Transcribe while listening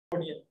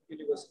Estonian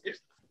universities.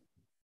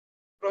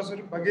 Professor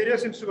Bagheria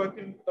seems to work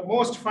in the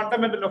most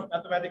fundamental of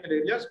mathematical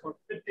areas for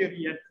set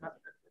theory and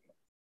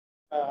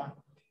mathematics.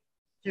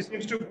 He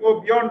seems to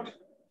go beyond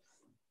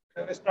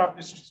the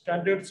established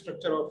standard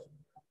structure of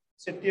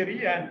set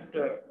theory, and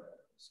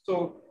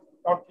so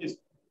talk is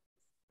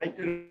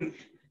titled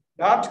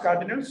Large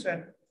Cardinals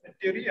and Set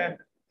Theory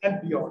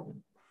and Beyond.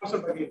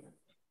 Professor Bagheria.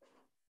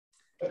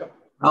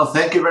 Well,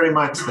 thank you very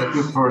much. Thank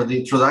you for the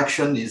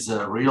introduction. It's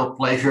a real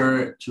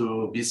pleasure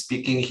to be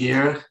speaking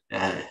here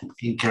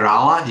in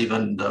Kerala,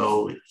 even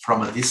though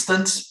from a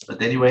distance.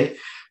 But anyway,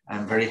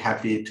 I'm very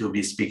happy to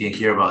be speaking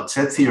here about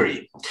set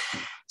theory.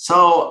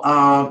 So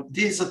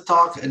this is a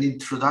talk, an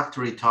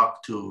introductory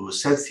talk to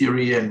set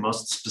theory, and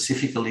most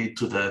specifically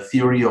to the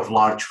theory of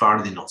large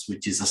cardinals,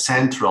 which is a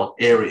central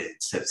area in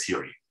set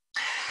theory.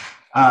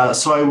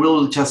 So I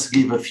will just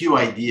give a few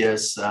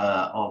ideas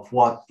of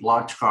what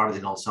large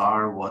cardinals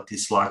are, what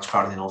is large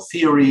cardinal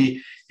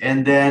theory,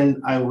 and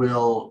then I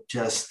will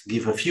just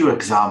give a few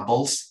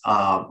examples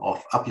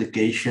of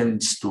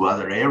applications to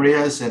other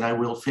areas, and I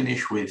will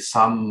finish with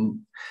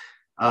some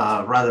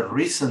rather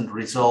recent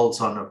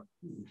results on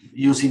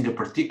using a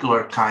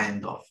particular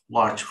kind of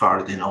large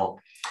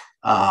cardinal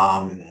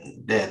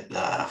that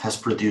has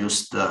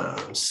produced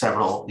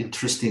several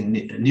interesting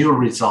new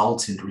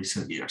results in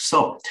recent years.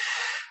 So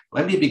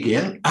let me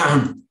begin.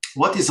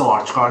 What is a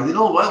large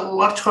cardinal? Well, a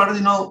large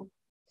cardinal,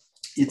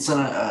 it's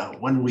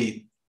when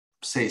we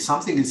say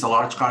something is a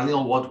large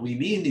cardinal, what we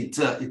mean,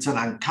 it's an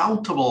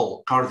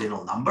uncountable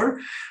cardinal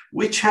number,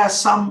 which has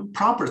some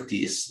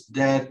properties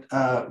that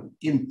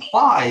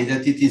imply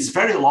that it is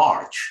very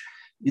large.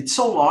 It's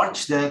so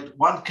large that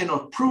one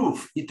cannot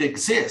prove it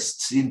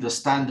exists in the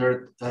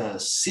standard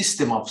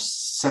system of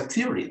set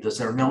theory, the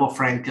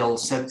Zermelo-Fraenkel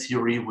set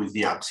theory with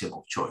the axiom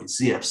of choice,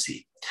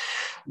 ZFC.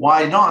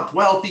 Why not?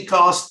 Well,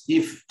 because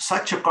if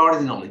such a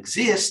cardinal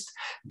exists,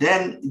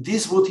 then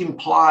this would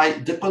imply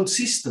the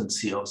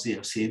consistency of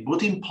ZFC. It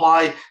would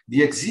imply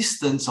the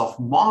existence of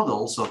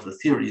models of the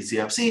theory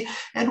ZFC,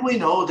 and we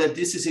know that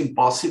this is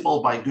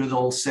impossible by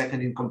Gödel's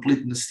second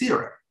incompleteness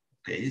theorem.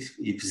 Okay,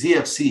 if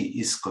ZFC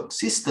is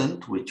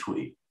consistent, which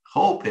we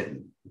hope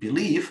and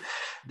believe,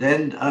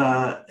 then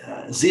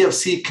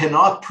ZFC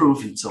cannot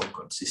prove its own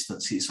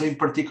consistency. So in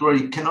particular,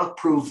 it cannot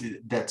prove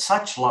that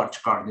such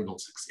large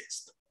cardinals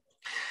exist.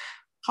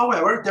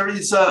 However, there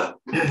is a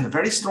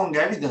very strong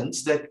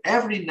evidence that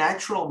every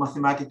natural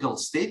mathematical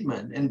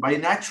statement, and by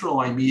natural,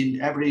 I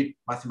mean every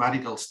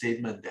mathematical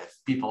statement that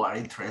people are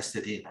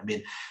interested in.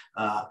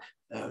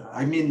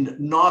 I mean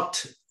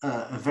not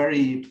a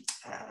very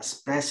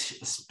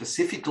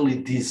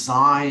specifically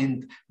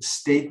designed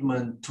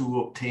statement to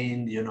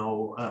obtain,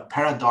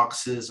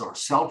 paradoxes or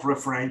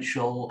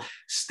self-referential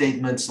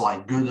statements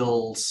like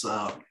Gödel's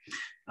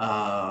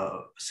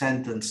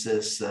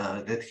sentences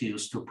that he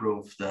used to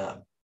prove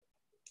the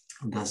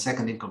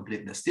second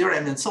incompleteness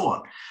theorem and so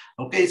on.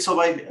 Okay, so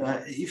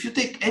if you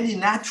take any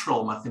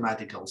natural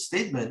mathematical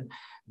statement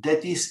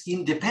that is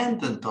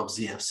independent of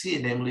ZFC,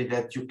 namely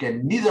that you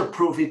can neither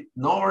prove it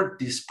nor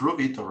disprove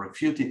it or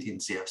refute it in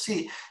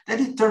ZFC, then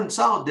it turns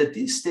out that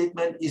this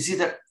statement is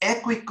either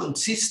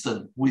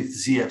equiconsistent with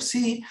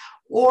ZFC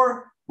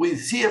or with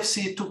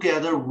ZFC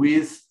together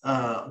with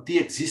the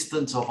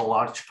existence of a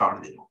large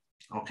cardinal,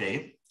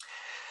 okay?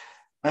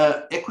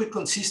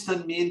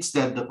 Equiconsistent means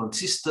that the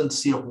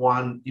consistency of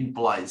one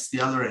implies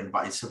the other and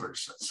vice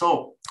versa.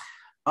 So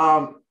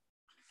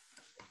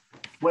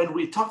when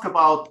we talk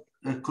about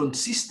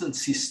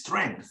consistency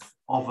strength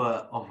of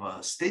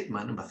a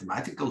statement, a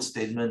mathematical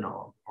statement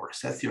or a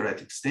set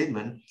theoretic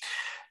statement,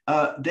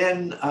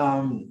 then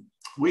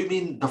we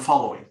mean the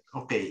following.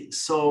 Okay,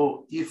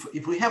 so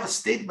if we have a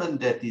statement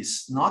that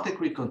is not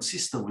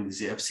equiconsistent with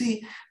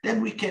ZFC, then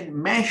we can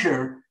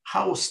measure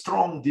how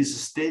strong this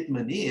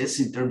statement is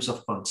in terms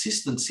of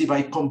consistency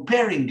by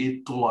comparing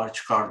it to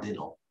large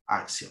cardinal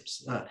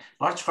axioms.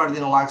 Large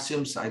cardinal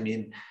axioms, I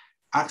mean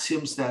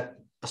axioms that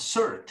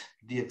assert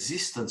the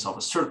existence of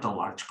a certain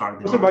large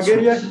cardinal. So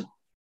Bagheria,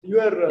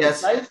 your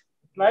yes.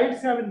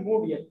 slides haven't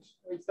moved yet.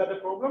 Is that a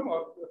problem,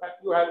 or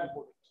you haven't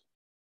moved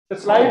it?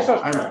 The slides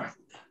are.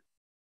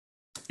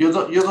 You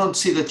don't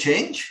see the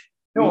change?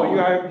 No, you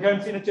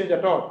haven't seen a change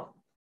at all.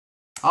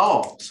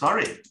 Oh,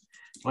 sorry.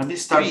 Let me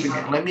start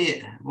again. Let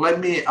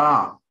me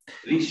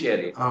reshare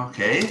it.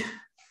 Okay.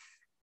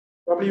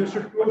 Probably you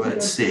should close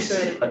Let's see.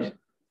 it.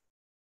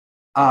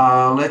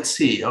 Let's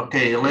see.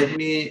 Okay, let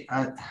me.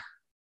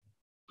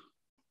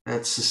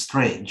 That's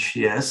strange.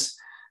 Yes.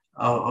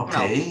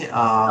 Okay.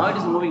 Now it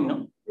is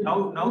moving.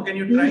 No. Now can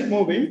you try? It's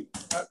moving.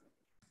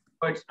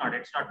 Oh, it's not.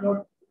 It's not.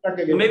 No,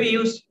 again. Maybe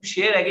you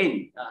share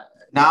again.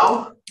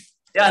 Now.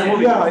 Yeah,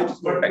 moving. Yeah, it's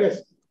perfect. Yes.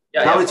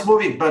 Yeah, now it's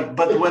moving, but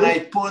when I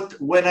put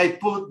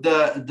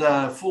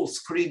the full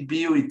screen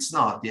view, it's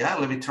not. Yeah,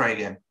 let me try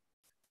again.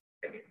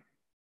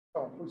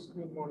 Oh, full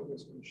screen mode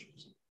is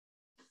issues.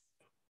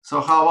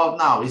 So how about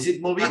now? Is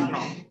it moving?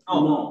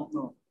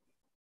 No.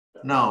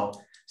 No.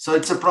 So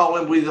it's a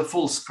problem with the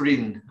full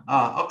screen.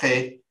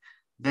 Okay.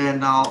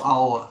 Then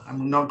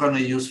I'm not going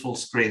to use full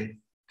screen.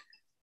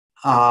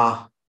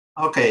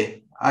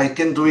 Okay, I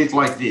can do it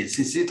like this.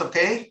 Is it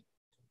okay?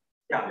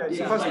 Yeah, it's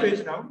the first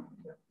page now.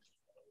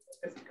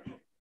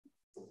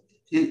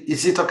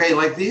 Is it okay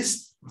like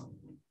this?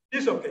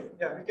 It's okay.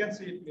 Yeah, we can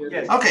see it clearly.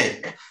 Yes.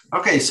 Okay.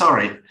 Okay.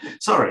 Sorry.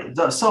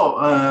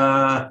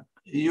 So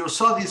you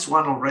saw this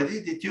one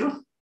already, did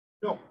you?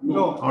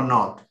 No. Or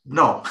not?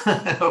 No.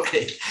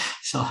 Okay.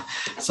 So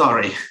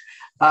sorry.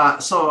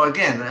 So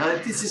again,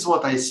 this is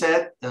what I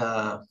said,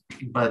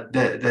 but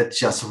that's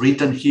just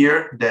written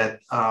here that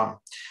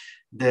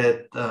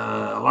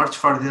large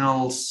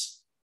cardinals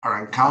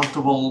are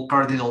uncountable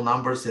cardinal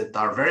numbers that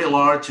are very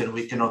large, and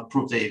we cannot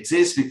prove they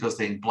exist because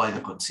they imply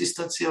the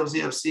consistency of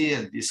ZFC,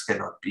 and this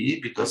cannot be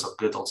because of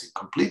Gödel's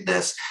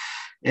incompleteness.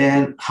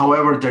 And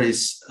however, there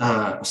is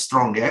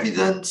strong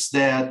evidence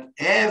that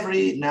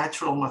every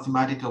natural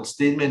mathematical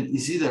statement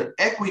is either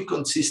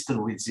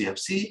equiconsistent with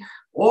ZFC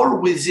or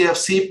with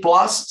ZFC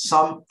plus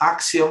some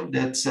axiom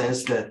that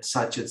says that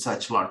such and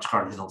such large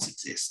cardinals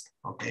exist.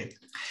 Okay.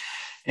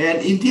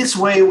 And in this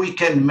way, we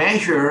can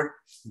measure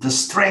the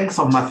strength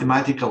of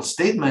mathematical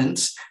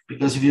statements,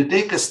 because if you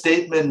take a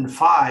statement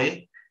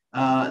phi,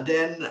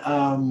 then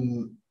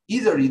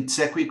either it's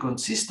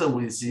equiconsistent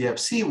with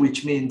ZFC,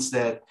 which means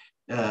that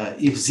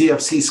if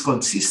ZFC is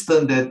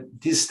consistent, that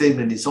this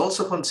statement is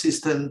also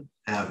consistent,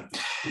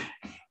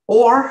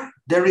 or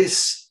there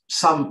is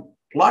some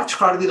large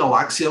cardinal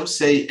axioms,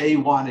 say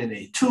A1 and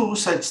A2,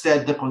 such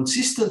that the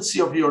consistency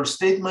of your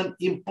statement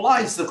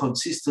implies the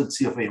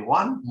consistency of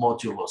A1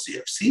 modulo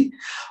ZFC,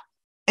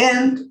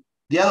 and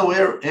the other way,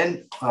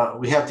 and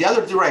we have the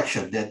other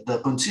direction, that the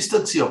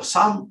consistency of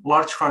some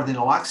large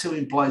cardinal axiom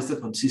implies the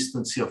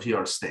consistency of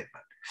your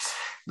statement.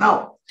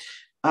 Now,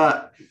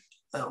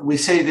 we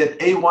say that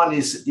A1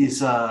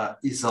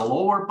 is a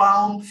lower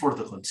bound for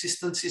the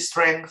consistency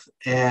strength,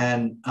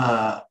 and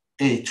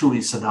A2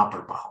 is an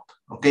upper bound.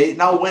 Okay,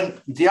 now when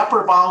the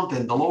upper bound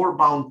and the lower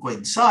bound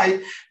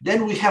coincide,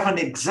 then we have an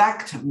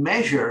exact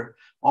measure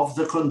of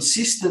the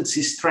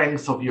consistency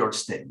strength of your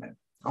statement.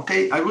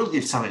 Okay, I will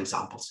give some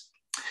examples.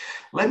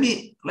 Let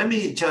me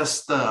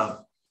just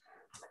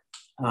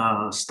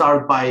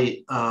start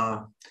by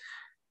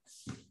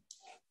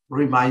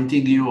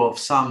reminding you of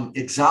some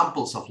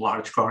examples of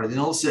large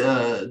cardinals.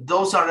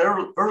 Those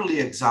are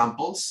early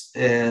examples,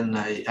 and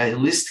I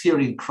list here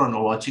in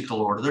chronological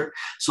order.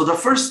 So the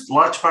first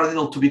large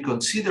cardinal to be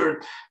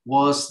considered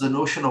was the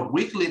notion of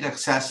weakly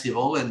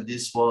inaccessible, and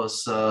this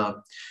was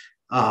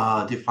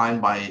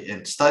defined by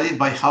and studied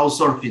by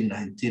Hausdorff in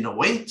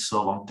 1908,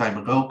 so a long time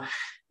ago.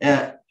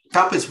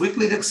 Kappa is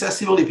weakly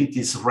inaccessible if it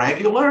is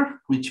regular,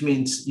 which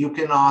means you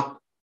cannot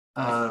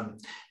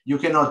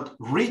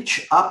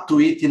reach up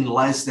to it in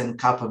less than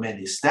kappa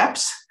many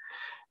steps.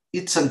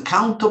 It's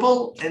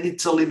uncountable, and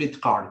it's a limit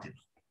cardinal.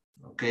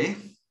 Okay.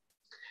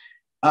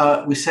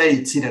 We say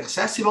it's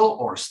inaccessible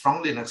or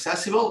strongly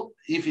inaccessible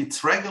if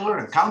it's regular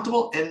and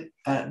countable, and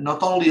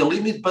not only a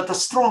limit, but a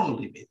strong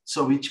limit.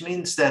 So which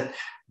means that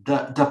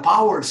the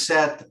power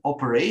set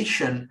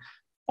operation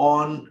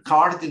on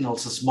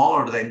cardinals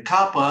smaller than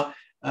kappa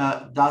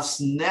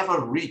does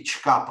never reach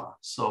kappa.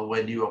 So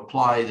when you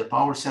apply the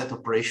power set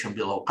operation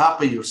below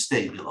kappa, you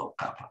stay below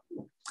kappa.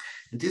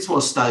 And this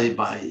was studied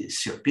by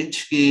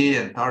Sierpinski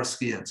and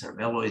Tarski and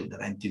Cervello in the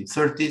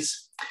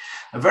 1930s.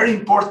 A very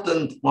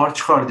important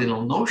large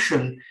cardinal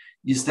notion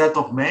is that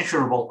of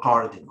measurable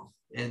cardinal.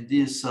 And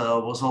this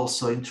was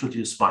also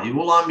introduced by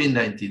Ulam in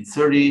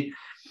 1930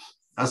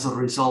 as a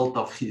result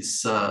of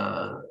his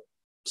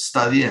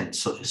study and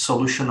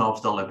solution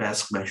of the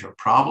Lebesgue measure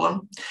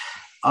problem.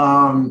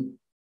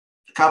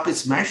 Kappa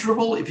is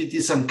measurable if it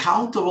is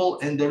uncountable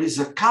and there is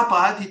a kappa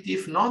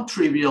additive,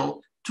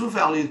 non-trivial,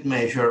 two-valued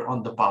measure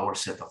on the power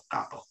set of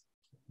kappa.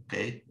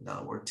 Okay, in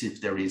other words, if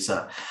there is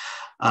a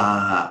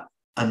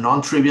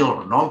non-trivial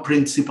or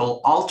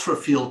non-principal ultra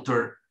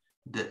filter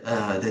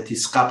that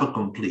is kappa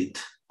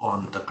complete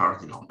on the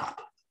cardinal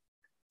kappa.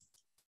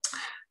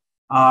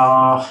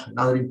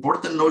 Another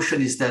important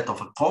notion is that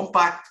of a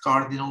compact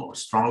cardinal or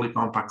strongly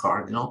compact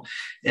cardinal.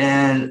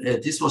 And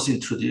this was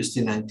introduced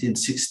in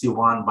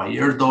 1961 by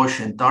Erdős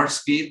and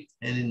Tarski.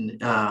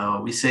 And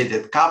we say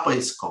that kappa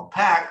is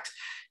compact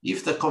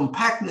if the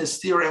compactness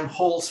theorem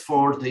holds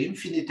for the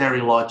infinitary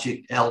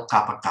logic L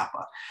kappa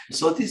kappa.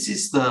 So this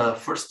is the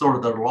first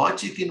order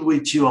logic in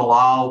which you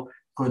allow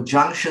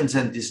conjunctions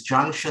and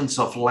disjunctions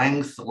of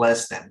length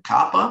less than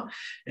kappa,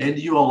 and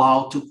you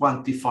allow to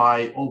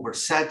quantify over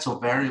sets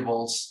of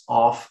variables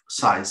of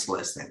size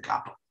less than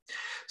kappa.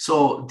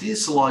 So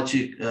this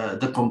logic,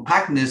 the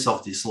compactness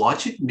of this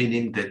logic,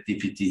 meaning that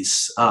if it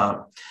is,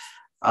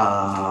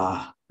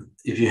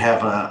 if you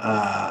have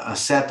a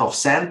set of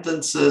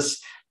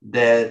sentences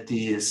that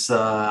is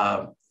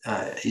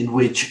in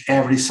which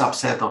every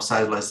subset of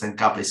size less than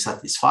kappa is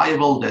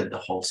satisfiable, then the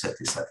whole set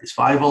is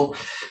satisfiable.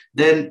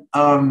 Then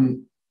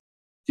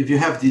if you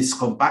have this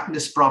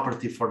compactness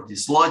property for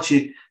this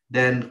logic,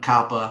 then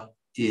kappa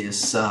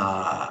is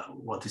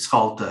what is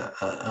called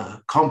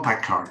a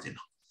compact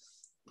cardinal.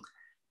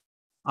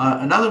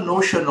 Another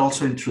notion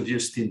also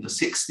introduced in the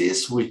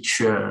 60s,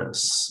 which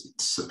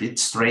it's a bit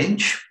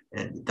strange,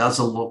 And it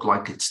doesn't look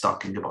like it's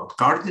talking about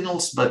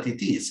cardinals, but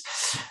it is,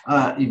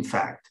 in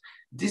fact.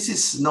 This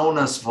is known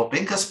as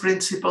Vopenka's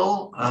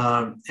principle,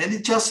 and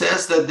it just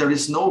says that there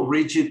is no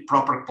rigid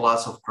proper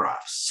class of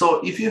graphs. So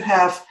if you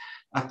have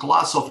a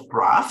class of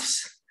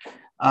graphs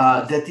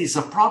that is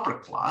a proper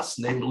class,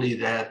 namely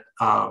that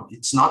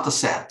it's not a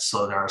set,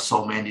 so there are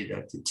so many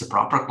that it's a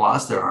proper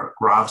class, there are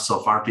graphs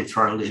of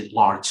arbitrarily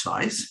large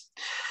size,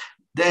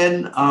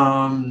 then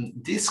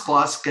this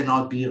class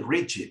cannot be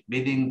rigid,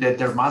 meaning that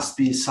there must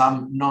be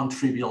some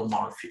non-trivial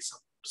morphism.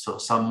 So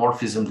some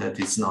morphism that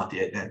is not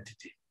the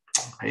identity.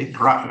 Okay,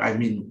 I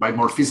mean, by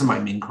morphism, I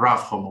mean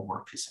graph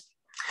homomorphism.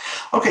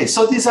 Okay,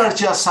 so these are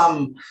just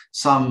some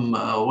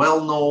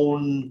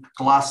well-known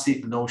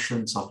classic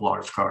notions of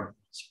large cardinals.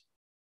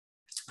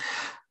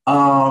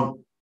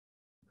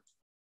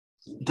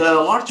 The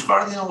large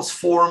cardinals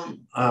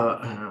form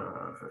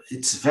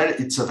it's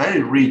a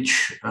very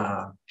rich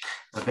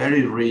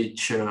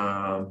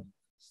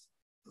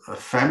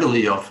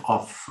family of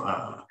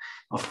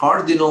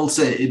cardinals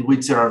in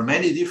which there are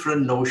many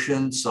different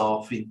notions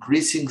of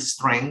increasing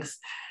strength.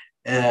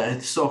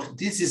 So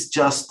this is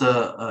just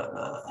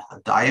a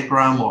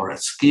diagram or a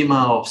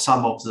schema of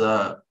some of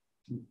the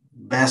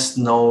best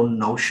known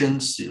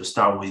notions. You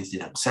start with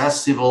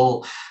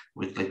inaccessible,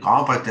 weakly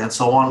compact, and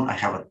so on. I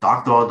haven't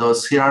talked about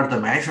those. Here are the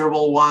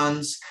measurable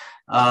ones.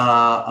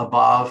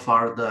 Above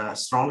are the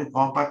strongly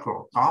compact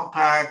or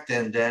compact,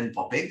 and then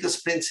Vopenka's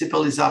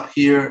principle is up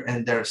here,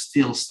 and they're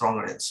still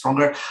stronger and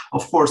stronger.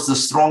 Of course, the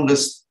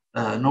strongest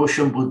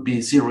notion would be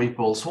 0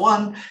 equals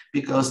 1,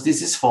 because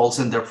this is false,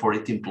 and therefore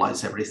it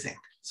implies everything.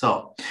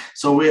 So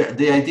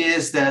the idea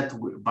is that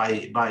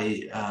by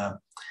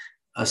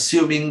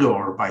assuming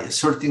or by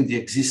asserting the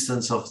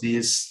existence of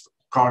these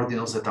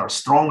cardinals that are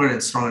stronger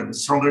and stronger and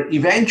stronger,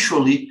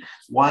 eventually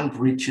one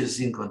reaches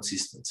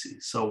inconsistency.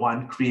 So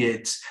one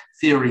creates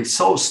theory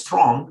so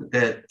strong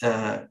that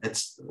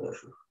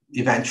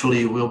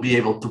eventually will be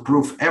able to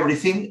prove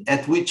everything,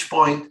 at which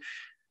point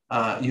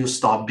you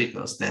stop,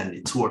 because then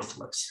it's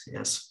worthless,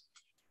 yes.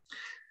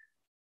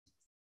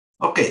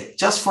 Okay,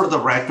 just for the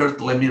record,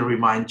 let me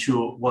remind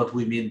you what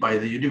we mean by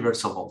the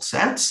universe of all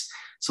sets.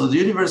 So the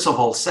universe of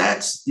all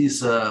sets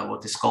is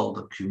what is called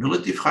the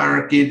cumulative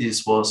hierarchy.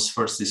 This was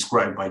first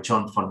described by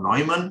John von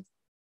Neumann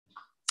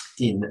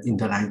in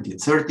the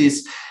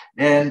 1930s.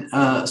 And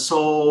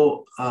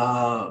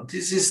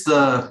this is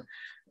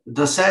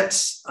the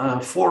sets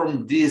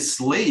form these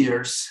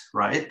layers,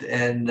 right?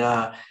 And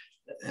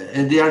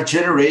they are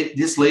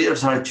these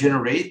layers are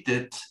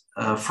generated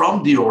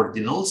from the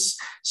ordinals.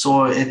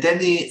 So at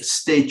any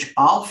stage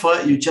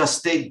alpha, you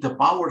just take the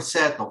power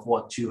set of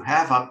what you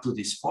have up to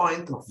this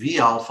point of V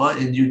alpha,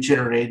 and you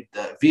generate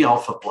V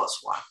alpha plus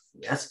 1.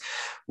 Yes.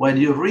 When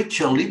you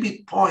reach a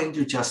limit point,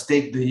 you just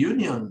take the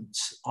union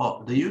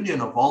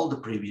of all the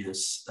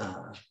previous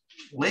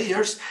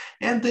layers,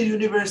 and the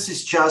universe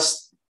is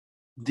just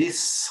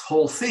this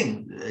whole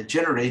thing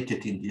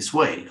generated in this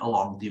way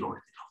along the ordinals.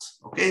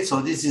 Okay,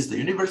 so this is the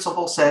universe of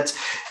all sets,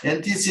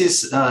 and this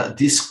is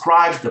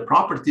described, the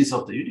properties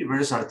of the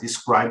universe are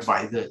described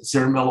by the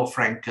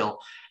Zermelo-Frankel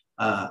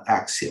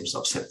axioms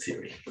of set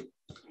theory.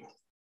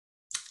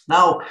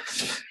 Now,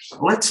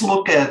 let's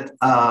look at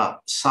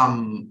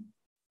some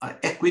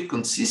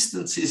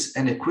equiconsistencies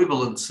and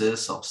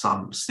equivalences of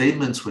some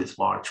statements with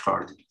large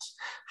cardinals.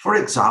 For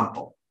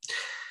example,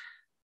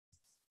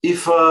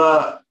 if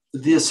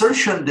the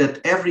assertion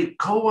that every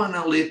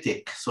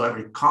co-analytic, so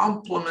every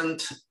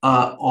complement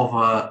of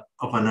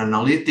an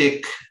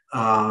analytic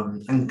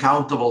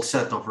uncountable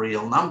set of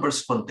real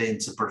numbers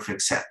contains a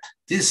perfect set.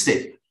 This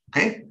statement,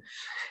 okay?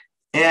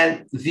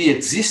 And the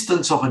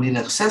existence of an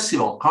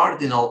inaccessible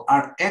cardinal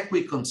are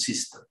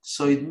equiconsistent.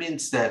 So it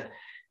means that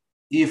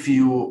if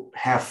you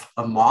have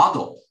a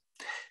model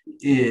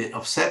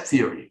of set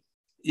theory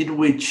in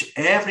which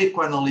every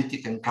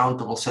coanalytic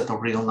uncountable set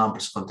of real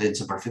numbers contains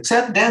a perfect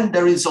set, then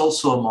there is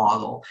also a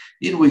model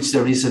in which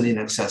there is an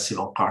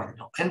inaccessible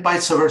cardinal, and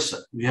vice versa.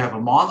 If you have a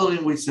model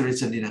in which there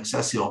is an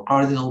inaccessible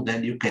cardinal,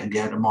 then you can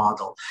get a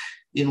model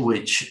in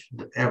which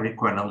every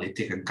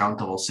coanalytic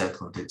uncountable set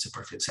contains a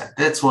perfect set.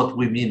 That's what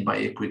we mean by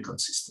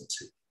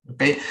equiconsistency.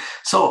 Okay,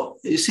 so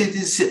you see,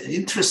 this is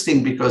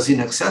interesting because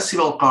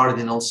inaccessible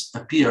cardinals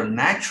appear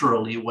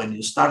naturally when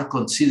you start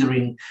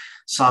considering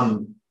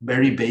some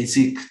very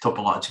basic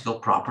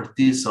topological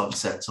properties of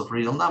sets of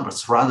real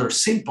numbers, rather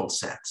simple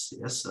sets,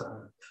 yes,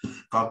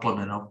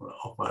 complement of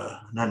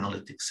an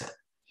analytic set.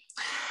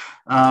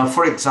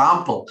 For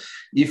example,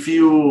 if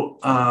you,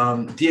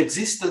 the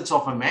existence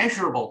of a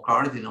measurable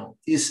cardinal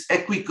is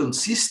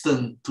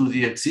equiconsistent to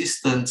the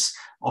existence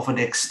of an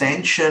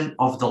extension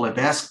of the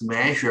Lebesgue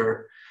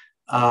measure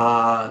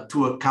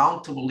to a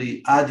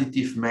countably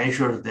additive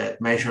measure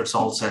that measures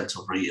all sets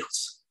of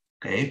reals.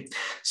 Okay,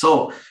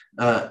 so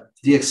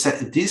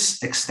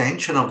this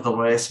extension of the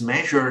Lebesgue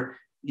measure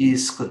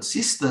is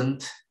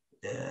consistent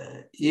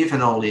if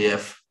and only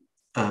if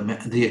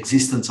the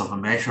existence of a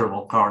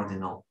measurable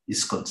cardinal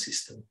is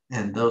consistent,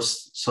 and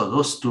those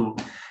two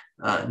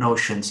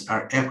notions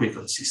are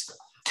equiconsistent.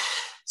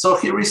 So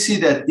here we see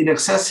that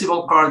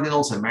inaccessible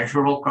cardinals and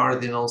measurable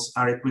cardinals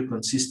are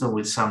equiconsistent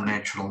with some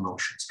natural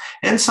notions.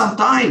 And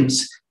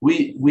sometimes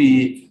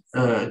we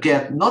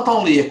get not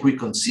only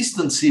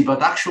equiconsistency,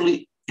 but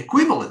actually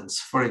equivalence.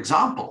 For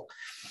example,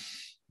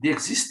 the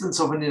existence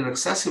of an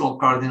inaccessible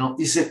cardinal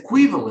is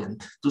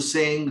equivalent to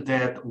saying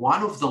that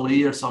one of the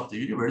layers of the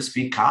universe,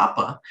 V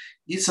kappa,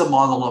 is a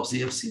model of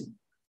ZFC.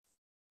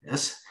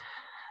 Yes.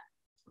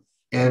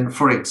 And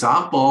for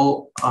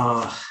example,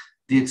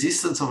 the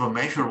existence of a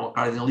measurable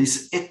cardinal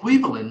is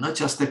equivalent, not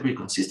just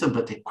equiconsistent,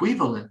 but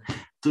equivalent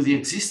to the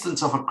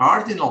existence of a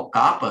cardinal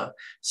kappa,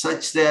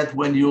 such that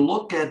when you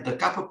look at the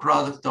kappa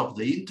product of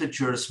the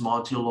integers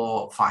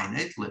modulo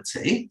finite, let's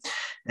say,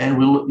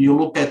 and you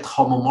look at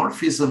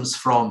homomorphisms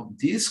from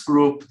this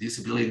group, this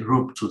abelian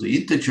group, to the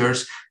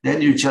integers, then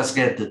you just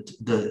get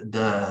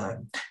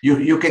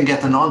you can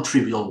get a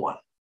non-trivial one.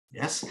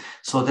 Yes,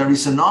 so there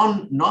is a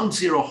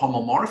non-zero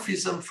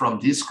homomorphism from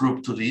this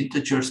group to the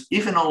integers,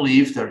 even only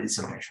if there is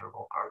a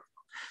measurable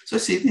cardinal. So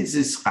see, this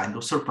is kind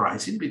of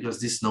surprising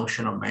because this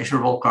notion of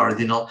measurable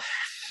cardinal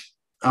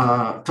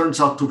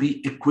turns out to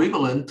be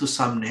equivalent to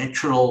some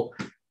natural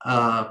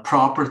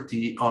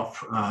property of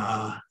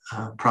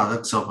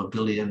products of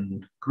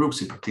abelian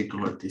groups, in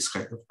particular, these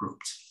kind of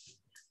groups.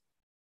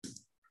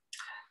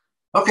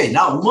 Okay,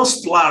 now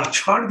most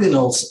large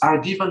cardinals are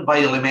given by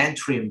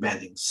elementary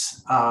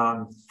embeddings.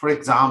 For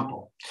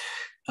example,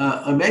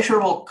 a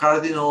measurable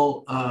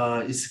cardinal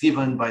is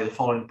given by the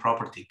following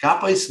property.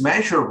 Kappa is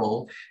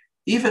measurable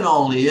even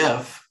only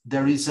if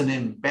there is an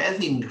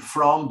embedding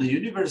from the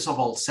universe of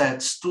all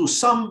sets to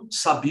some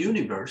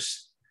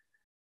subuniverse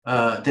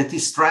that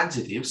is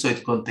transitive, so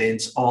it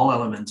contains all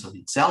elements of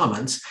its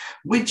elements,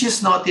 which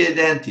is not the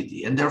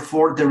identity. And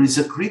therefore, there is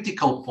a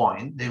critical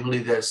point, namely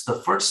there's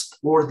the first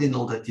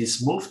ordinal that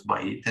is moved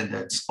by it, and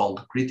that's called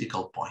the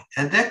critical point.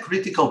 And that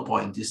critical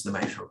point is the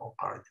measurable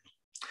cardinal.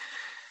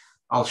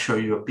 I'll show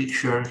you a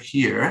picture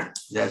here.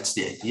 That's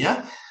the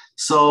idea.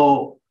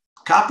 So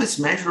kappa is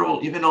measurable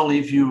even only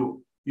if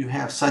you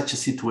have such a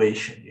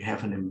situation. You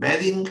have an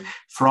embedding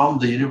from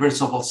the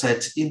universe of all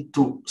sets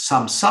into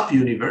some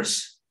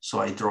subuniverse. So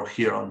I draw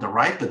here on the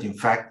right, but in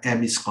fact,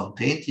 M is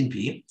contained in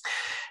V,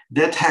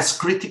 that has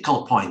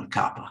critical point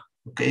kappa,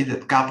 okay?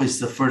 That kappa is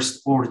the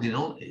first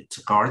ordinal, it's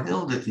a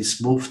cardinal that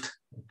is moved,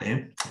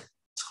 okay?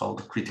 It's called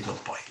the critical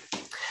point.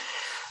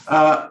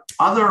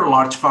 Other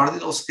large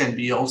cardinals can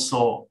be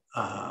also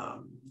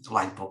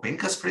like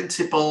Popenka's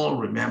principle.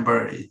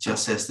 Remember, it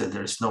just says that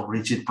there is no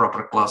rigid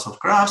proper class of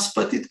graphs,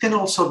 but it can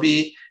also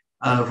be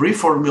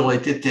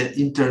reformulated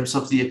in terms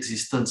of the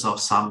existence of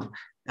some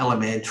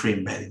elementary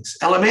embeddings.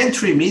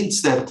 Elementary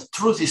means that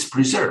truth is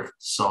preserved.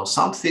 So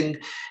something,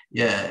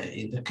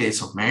 in the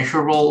case of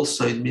measurables,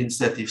 so it means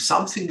that if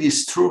something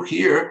is true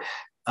here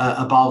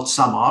about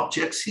some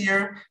objects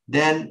here,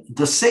 then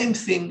the same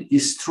thing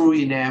is true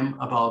in M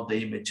about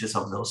the images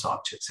of those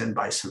objects and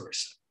vice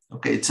versa.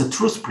 Okay, it's a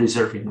truth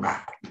preserving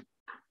map.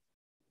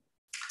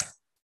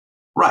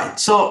 Right,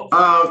 so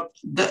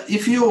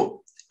if you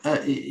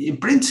in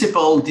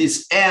principle,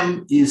 this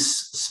M is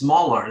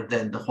smaller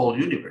than the whole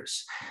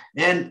universe.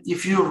 And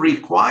if you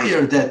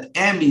require that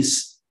M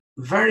is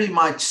very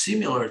much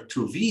similar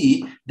to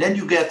V, then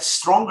you get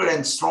stronger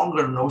and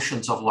stronger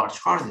notions of large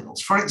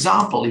cardinals. For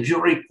example, if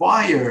you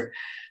require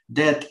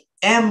that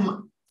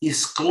M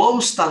is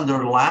closed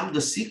under lambda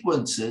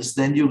sequences,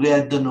 then you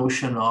get the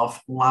notion of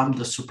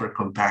lambda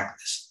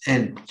supercompactness.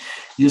 And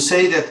you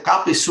say that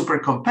kappa is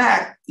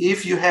supercompact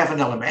if you have an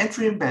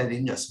elementary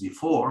embedding as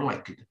before,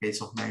 like in the case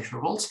of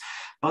measurables,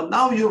 but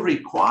now you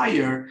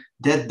require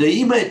that the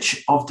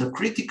image of the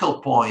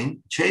critical point,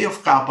 J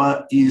of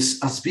kappa, is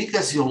as big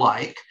as you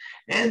like,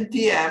 and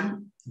the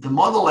M, the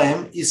model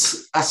M,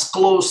 is as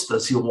close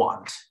as you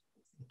want,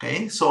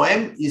 okay? So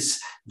M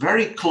is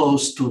very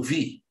close to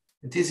V.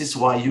 This is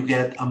why you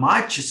get a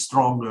much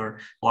stronger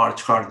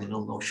large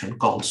cardinal notion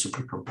called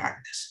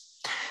supercompactness.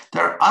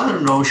 There are other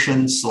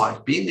notions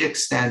like being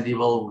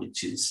extendable,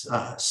 which is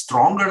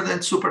stronger than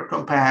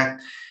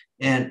supercompact,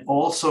 and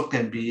also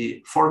can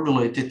be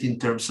formulated in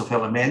terms of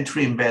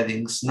elementary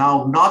embeddings,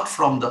 now not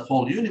from the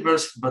whole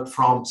universe, but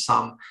from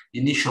some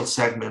initial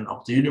segment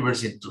of the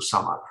universe into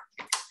some other,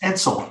 and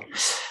so on.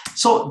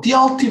 So the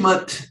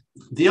ultimate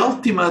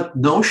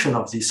notion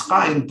of this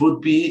kind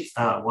would be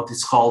what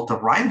is called the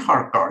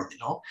Reinhardt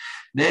cardinal,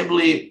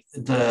 namely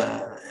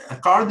a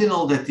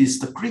cardinal that is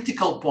the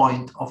critical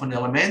point of an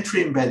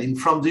elementary embedding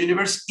from the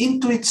universe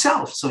into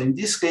itself. So in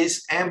this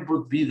case, M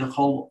would be the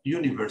whole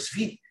universe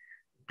V.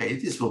 Okay,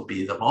 this would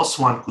be the most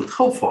one could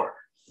hope for.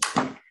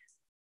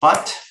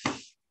 But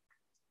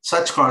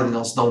such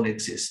cardinals don't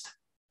exist.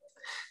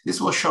 This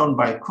was shown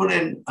by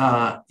Kunin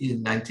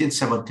in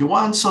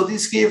 1971. So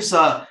this gives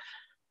a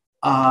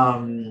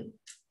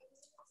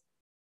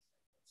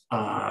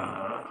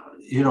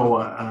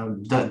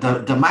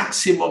the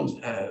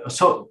maximum,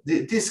 so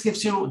this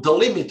gives you the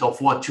limit of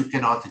what you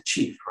cannot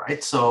achieve,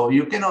 right? So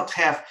you cannot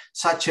have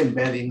such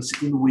embeddings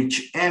in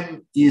which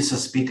M is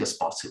as big as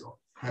possible.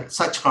 Right?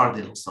 Such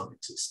cardinals don't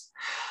exist.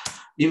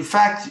 In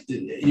fact,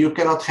 you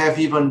cannot have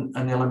even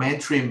an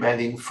elementary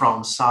embedding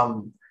from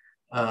some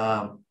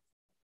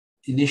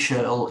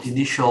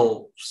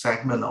initial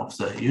segment of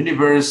the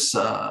universe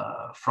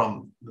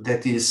from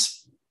that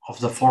is of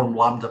the form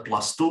lambda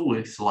plus 2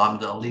 with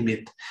lambda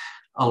limit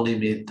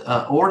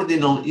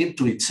ordinal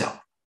into itself.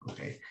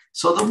 Okay,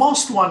 so the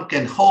most one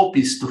can hope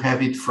is to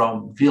have it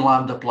from v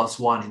lambda plus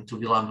 1 into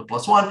v lambda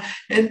plus 1,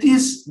 and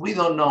this we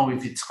don't know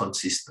if it's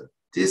consistent.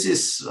 This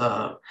is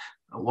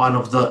one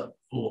of the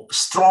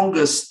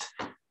strongest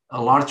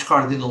large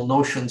cardinal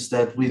notions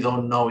that we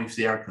don't know if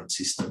they are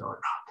consistent or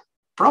not.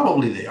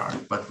 Probably they are,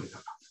 but we don't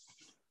know.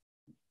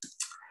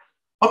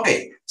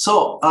 Okay,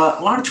 so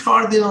large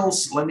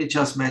cardinals, let me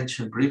just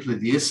mention briefly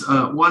this.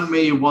 One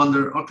may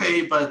wonder,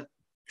 okay, but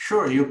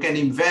sure, you can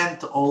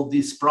invent all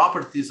these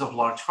properties of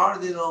large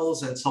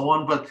cardinals and so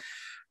on, but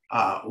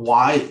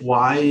why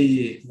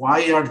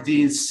are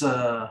these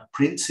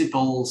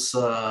principles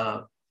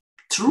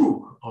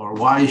true, or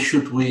why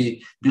should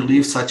we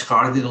believe such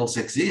cardinals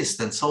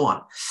exist, and so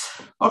on?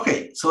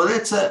 Okay, so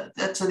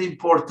that's an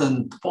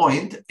important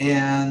point,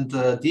 and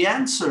the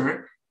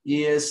answer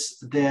is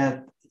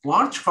that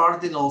large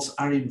cardinals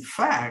are in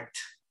fact,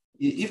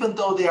 even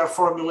though they are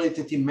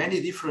formulated in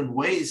many different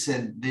ways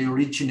and they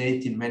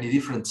originate in many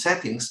different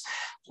settings,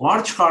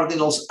 large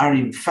cardinals are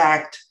in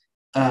fact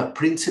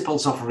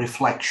principles of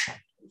reflection.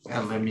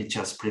 And let me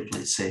just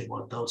briefly say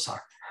what those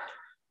are.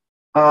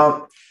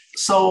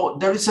 So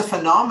there is a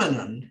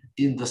phenomenon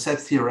in the set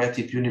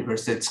theoretic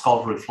universe that's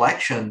called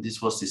reflection.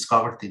 This was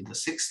discovered in the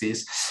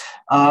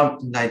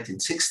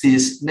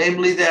 1960s,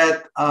 namely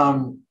that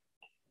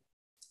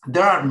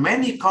there are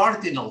many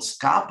cardinals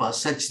kappa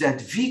such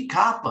that V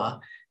kappa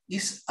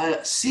is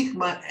a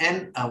sigma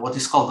n, what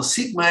is called a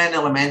sigma n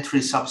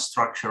elementary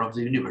substructure of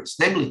the universe.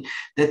 Namely,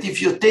 that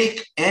if you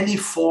take any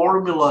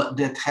formula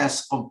that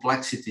has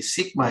complexity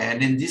sigma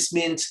n, and this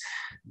means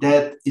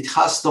that it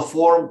has the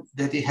form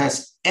that it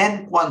has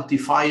n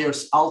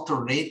quantifiers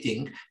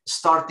alternating,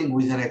 starting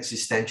with an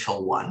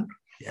existential one.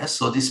 Yes,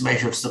 so this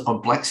measures the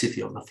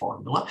complexity of the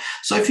formula.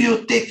 So if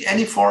you take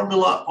any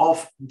formula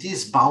of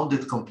this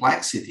bounded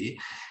complexity,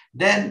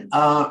 then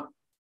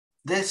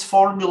this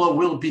formula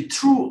will be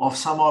true of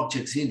some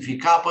objects in V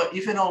kappa,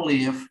 even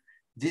only if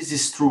this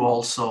is true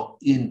also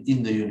in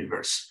the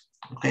universe.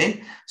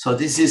 Okay, so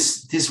this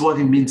is what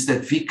it means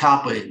that V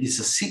kappa is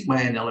a sigma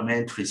n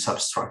elementary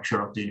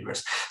substructure of the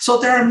universe. So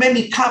there are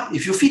many kappa.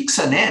 If you fix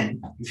an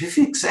n,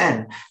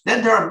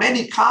 then there are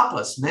many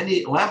kappas,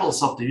 many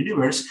levels of the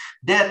universe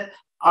that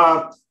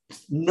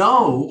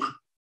know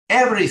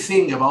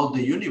everything about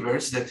the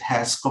universe that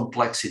has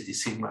complexity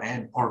sigma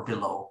n or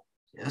below.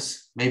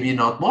 Yes, maybe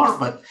not more,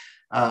 but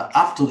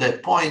up to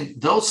that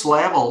point, those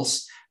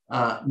levels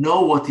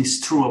know what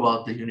is true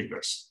about the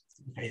universe.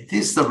 Okay,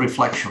 this is the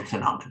reflection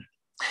phenomenon.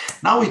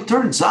 Now it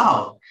turns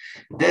out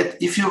that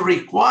if you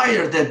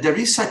require that there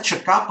is such a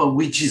kappa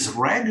which is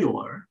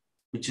regular,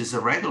 which is a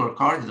regular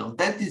cardinal,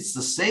 that is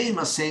the same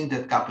as saying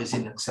that kappa is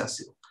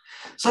inaccessible.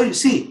 So you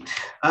see,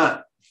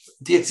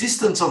 the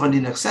existence of an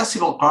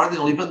inaccessible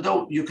cardinal, even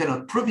though you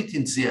cannot prove it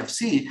in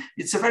ZFC,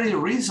 it's a very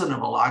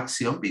reasonable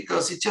axiom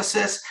because it just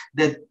says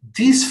that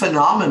this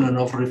phenomenon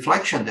of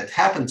reflection that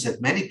happens at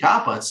many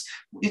kappas,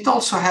 it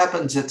also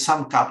happens at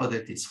some kappa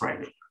that is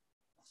regular.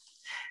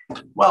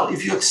 Well,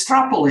 if you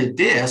extrapolate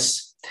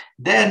this,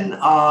 then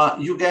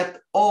you get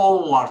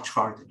all large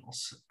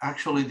cardinals.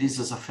 Actually, this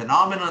is a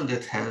phenomenon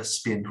that has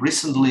been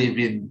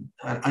recently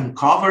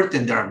uncovered,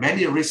 and there are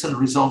many recent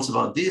results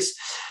about this.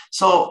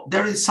 So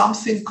there is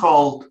something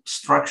called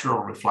structural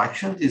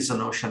reflection. This is a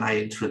notion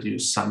I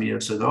introduced some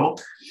years ago.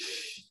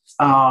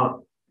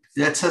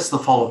 That says the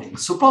following.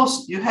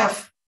 Suppose you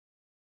have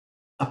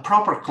a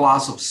proper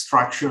class of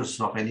structures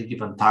of any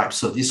given type.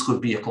 So this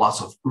could be a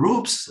class of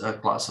groups, a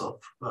class of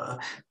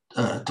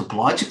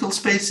topological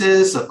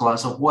spaces, a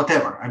class of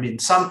whatever. I mean,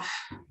 some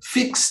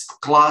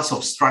fixed class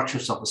of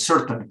structures of a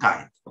certain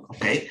kind,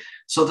 okay?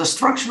 So the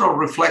structural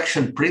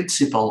reflection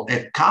principle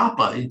at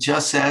kappa, it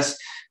just says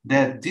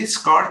that this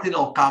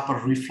cardinal kappa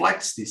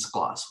reflects this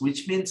class,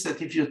 which means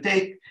that if you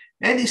take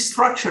any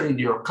structure in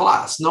your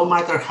class, no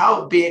matter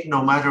how big,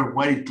 no matter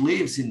where it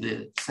lives in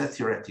the set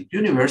theoretic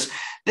universe,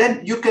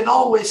 then you can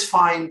always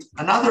find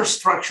another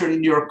structure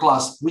in your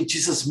class, which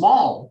is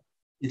small.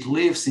 It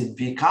lives in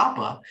V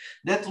kappa,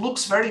 that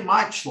looks very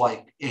much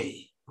like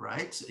A,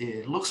 right?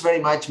 It looks very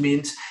much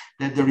means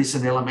that there is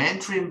an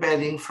elementary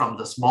embedding from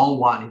the small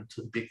one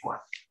into the big one.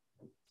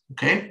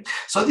 Okay,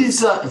 so this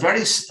is a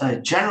very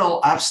general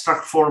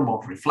abstract form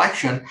of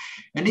reflection,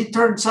 and it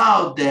turns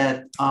out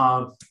that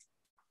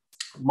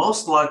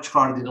most large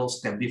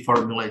cardinals can be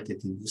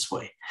formulated in this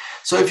way.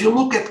 So if you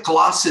look at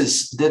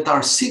classes that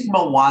are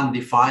sigma 1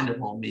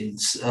 definable,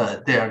 means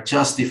they are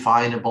just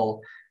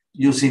definable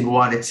using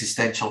one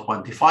existential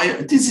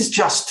quantifier, this is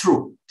just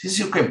true. This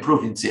you can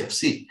prove in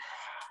ZFC.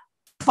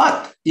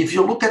 But if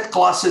you look at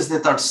classes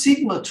that are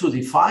sigma 2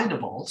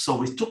 definable, so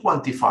with two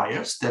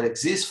quantifiers that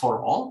exist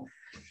for all,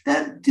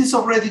 then this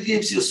already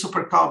gives you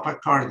super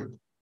compact cardinal.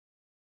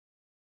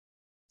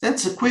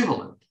 That's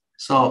equivalent.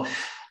 So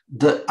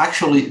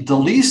actually the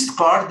least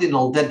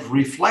cardinal that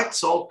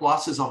reflects all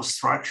classes of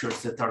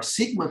structures that are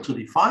sigma 2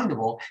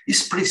 definable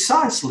is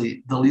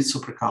precisely the least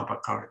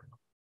supercompact cardinal.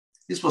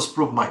 This was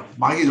proved by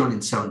Magidor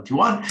in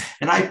 71,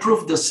 and I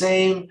proved the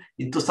same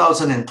in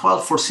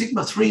 2012 for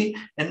sigma 3,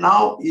 and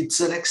now it's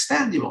an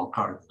extendable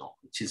cardinal,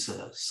 which is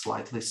a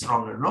slightly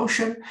stronger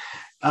notion,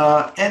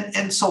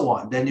 and so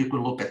on. Then you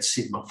can look at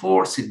sigma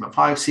 4, sigma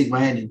 5, sigma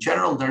n in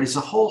general. There is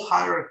a whole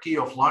hierarchy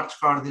of large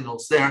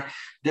cardinals there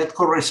that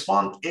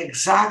correspond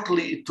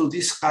exactly to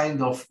this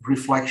kind of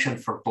reflection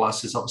for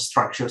classes of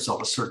structures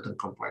of a certain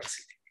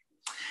complexity.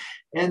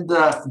 And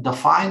the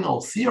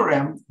final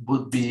theorem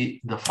would be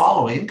the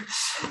following,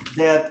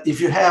 that if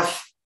you have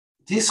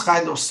this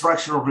kind of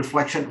structural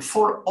reflection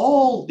for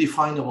all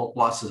definable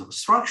classes of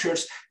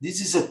structures, this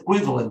is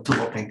equivalent to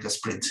Lopenka's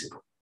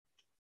principle.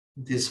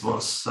 This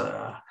was,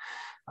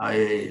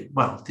 I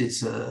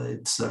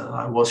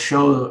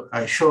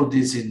showed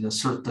this in a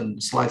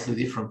certain slightly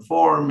different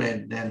form,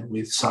 and then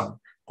with some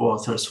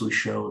co-authors we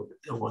showed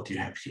what you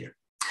have here.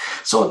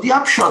 So the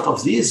upshot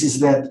of this is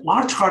that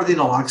large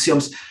cardinal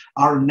axioms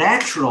are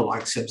natural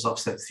axioms of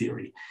set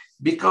theory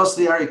because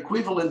they are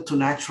equivalent to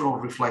natural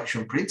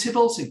reflection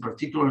principles, in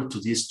particular to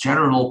this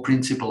general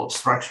principle of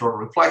structural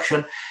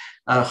reflection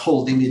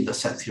holding in the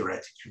set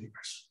theoretic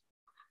universe.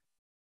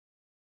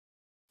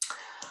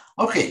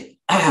 Okay,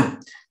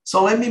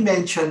 so let me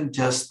mention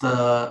just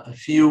a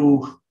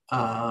few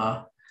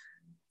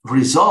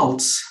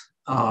results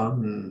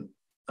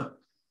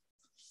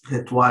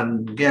that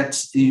one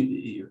gets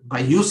by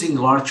using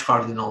large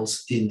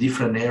cardinals in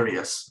different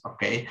areas,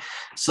 okay?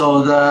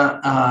 So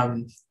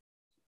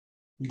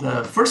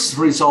the first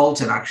results,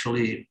 and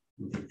actually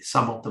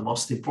some of the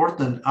most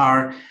important,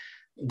 are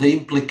the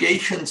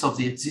implications of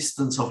the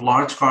existence of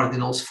large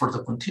cardinals for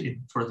the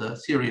continuum, for the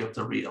theory of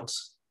the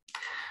reals.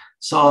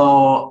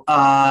 So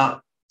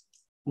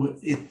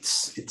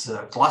it's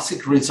a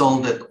classic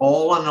result that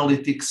all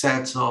analytic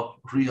sets of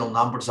real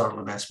numbers are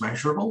Lebesgue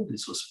measurable.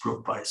 This was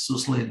proved by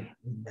Suslin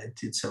in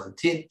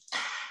 1917.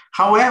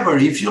 However,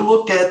 if you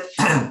look at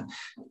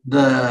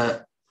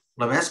the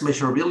Lebesgue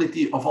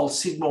measurability of all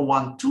sigma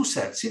 1, 2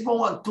 sets, sigma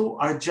 1, 2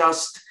 are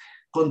just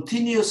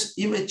continuous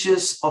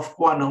images of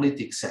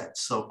coanalytic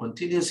sets. So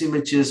continuous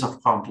images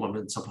of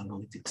complements of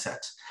analytic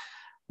sets.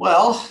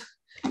 Well,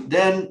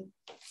 then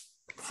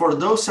for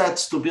those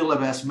sets to be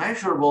Lebesgue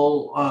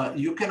measurable,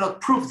 you cannot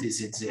prove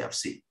this in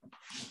ZFC.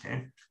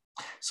 Okay?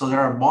 So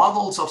there are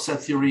models of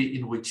set theory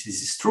in which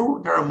this is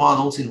true. There are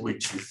models in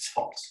which this is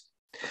false.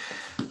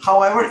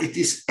 However, it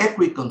is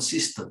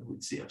equiconsistent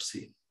with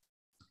ZFC.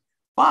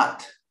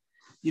 But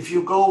if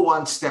you go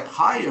one step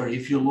higher,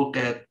 if you look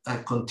at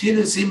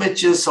continuous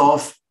images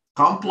of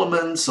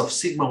complements of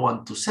sigma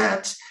 1, 2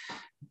 sets,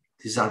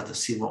 these are the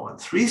sigma 1,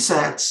 3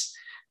 sets.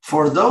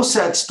 For those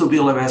sets to be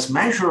Lebesgue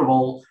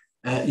measurable,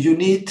 you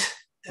need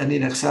an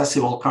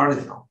inaccessible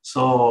cardinal.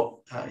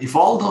 So if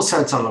all those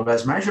sets are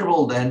Lebesgue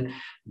measurable, then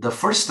the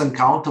first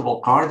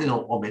uncountable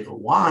cardinal, omega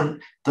 1,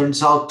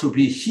 turns out to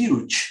be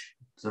huge,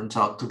 turns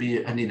out to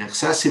be an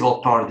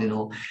inaccessible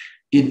cardinal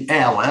in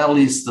L. L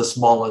is the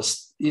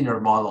smallest inner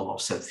model of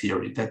set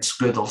theory. That's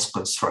Gödel's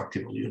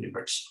constructible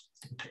universe.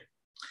 Okay.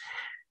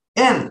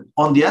 And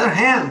on the other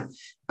hand,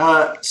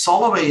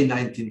 Solovay in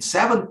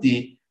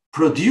 1970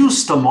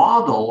 produced a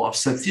model of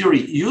set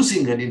theory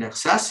using an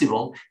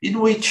inaccessible in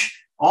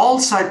which all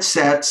such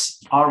sets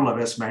are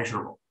Lebesgue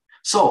measurable.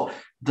 So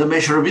the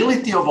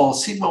measurability of all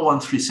sigma 1,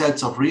 3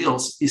 sets of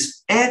reals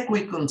is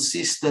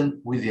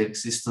equiconsistent with the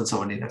existence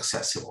of an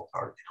inaccessible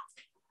cardinal.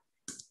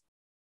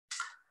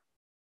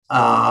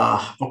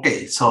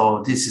 Okay,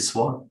 so this is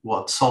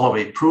what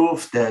Solovay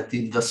proved, that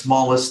in the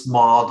smallest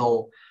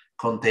model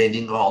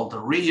containing all the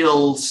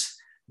reals,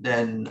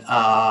 then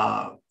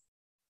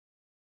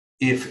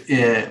if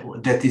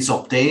that is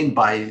obtained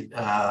by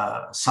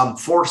some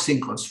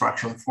forcing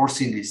construction.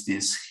 Forcing is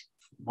this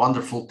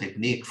wonderful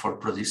technique for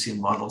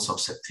producing models of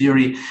set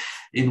theory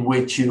in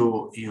which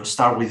you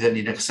start with an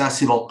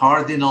inaccessible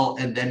cardinal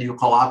and then you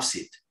collapse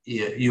it.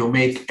 You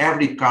make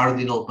every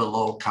cardinal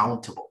below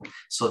countable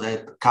so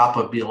that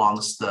kappa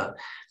belongs the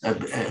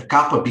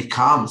kappa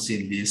becomes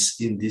in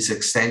this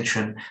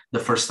extension the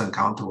first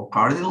uncountable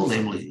cardinal,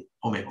 namely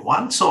omega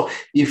 1. So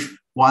if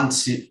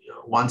once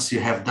you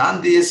have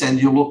done this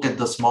and you look at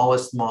the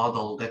smallest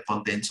model that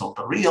contains all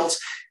the reals,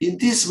 in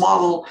this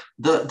model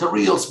the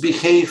reals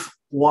behave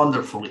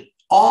wonderfully.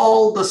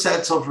 All the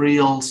sets of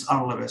reals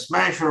are Lebesgue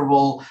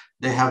measurable.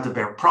 They have the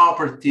Baire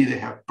property. They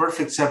have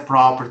perfect set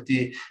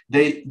property.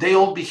 They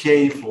all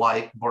behave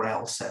like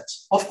Borel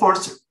sets. Of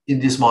course, in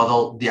this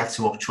model, the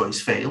axiom of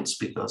choice fails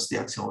because the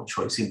axiom of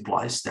choice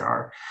implies there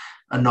are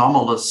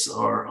anomalous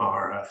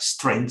or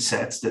strange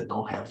sets that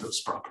don't have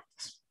those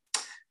properties.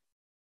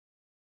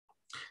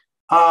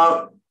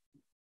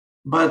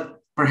 But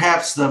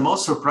perhaps the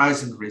most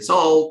surprising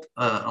result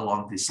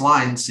along these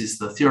lines is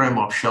the theorem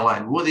of Shelah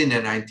and Woodin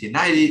in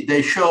 1990.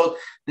 They showed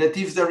that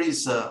if there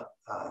is a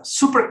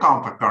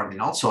supercompact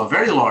cardinal, so a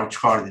very large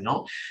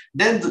cardinal,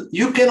 then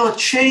you cannot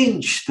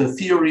change the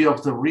theory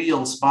of the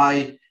reals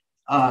by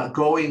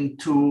going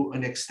to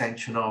an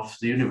extension of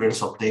the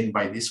universe obtained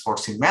by this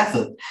forcing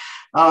method.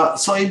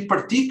 So in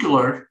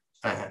particular,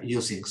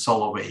 using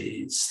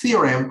Solovey's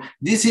theorem,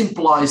 this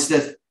implies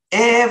that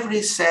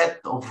every set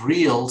of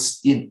reals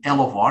in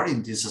L of R,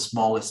 in this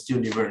smallest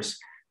universe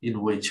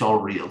in which all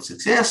reals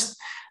exist,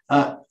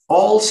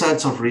 all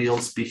sets of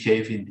reals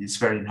behave in this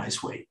very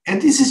nice way.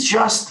 And this is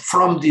just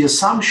from the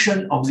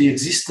assumption of the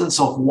existence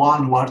of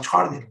one large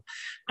cardinal,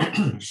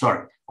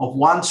 sorry, of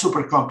one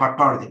supercompact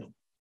cardinal.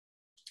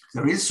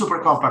 There is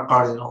supercompact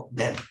cardinal,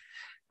 then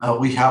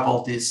we have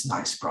all these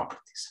nice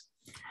properties.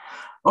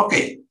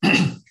 Okay,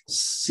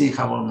 see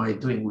how am I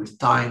doing with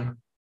time?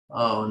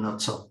 Oh,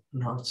 not so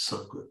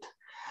good.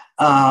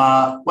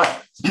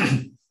 Well,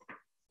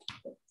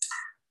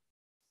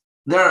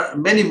 there are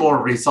many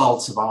more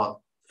results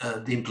about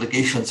the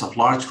implications of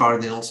large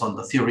cardinals on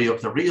the theory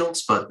of the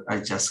reals, but I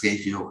just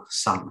gave you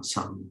some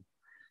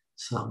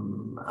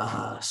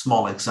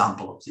small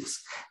example of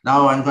this.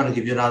 Now I'm going to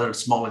give you another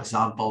small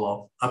example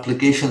of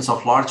applications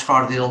of large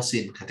cardinals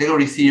in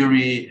category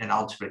theory and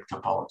algebraic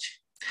topology.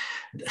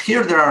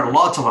 Here there are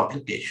lots of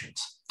applications.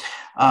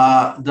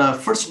 The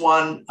first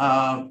one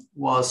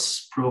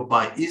was proved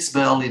by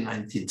Isbell in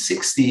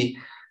 1960.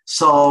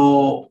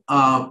 So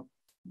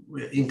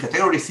in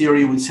category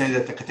theory, we say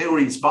that the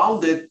category is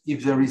bounded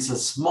if there is a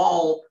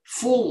small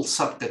full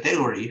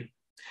subcategory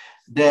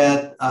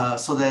that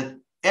so that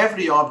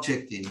every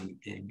object in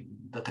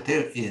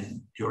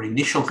your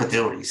initial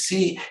category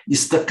C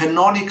is the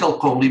canonical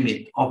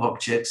colimit of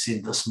objects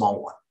in the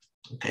small one.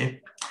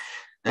 Okay,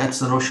 that's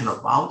the notion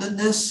of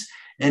boundedness.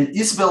 And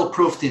Isbell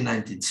proved in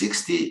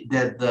 1960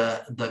 that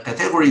the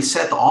category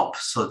set op,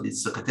 so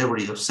it's the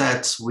category of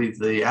sets with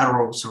the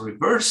arrows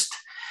reversed,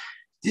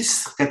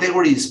 this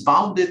category is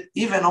bounded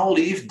even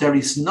only if there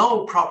is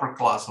no proper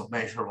class of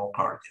measurable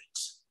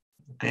cardinals.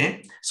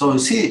 Okay, so you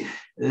see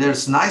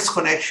there's nice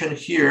connection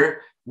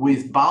here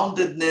with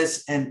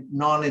boundedness and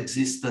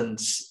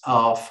non-existence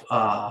of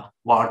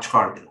large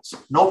cardinals.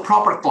 No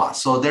proper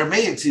class. So there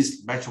may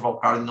exist measurable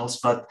cardinals,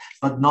 but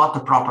not the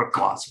proper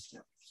class of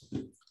them.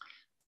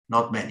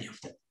 Not many of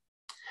them.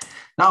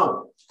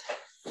 Now,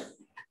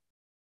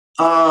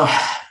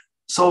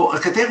 so a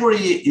category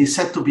is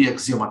said to be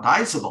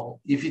axiomatizable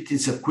if it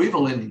is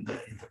equivalent in the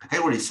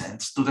category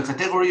sense to the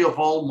category of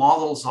all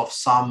models of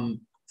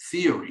some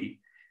theory,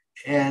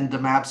 and the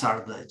maps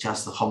are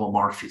just the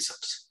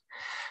homomorphisms.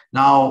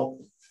 Now,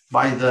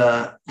 by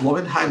the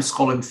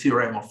Lowenheim-Skolem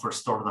theorem of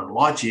first-order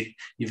logic,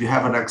 if you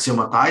have an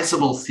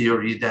axiomatizable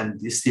theory, then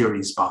this theory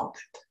is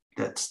bounded.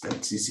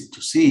 That's easy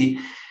to see.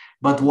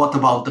 But what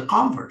about the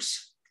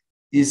converse?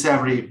 Is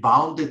every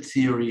bounded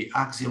theory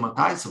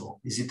axiomatizable?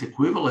 Is it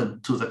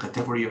equivalent to the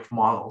category of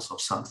models of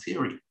some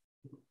theory?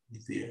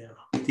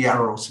 The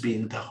arrows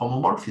being the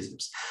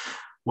homomorphisms.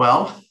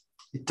 Well,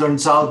 it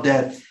turns out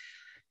that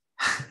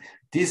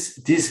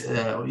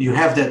you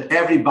have that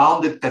every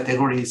bounded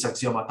category is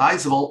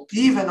axiomatizable,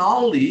 even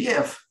only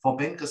if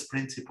Popenka's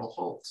principle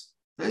holds.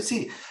 So you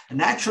see, a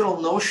natural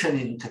notion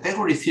in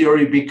category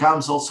theory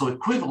becomes also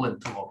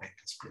equivalent to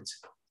Popenka's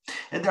principle.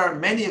 And there are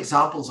many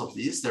examples of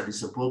this. There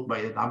is a book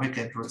by Adamek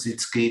and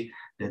Rositsky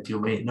that you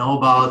may know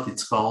about.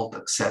 It's called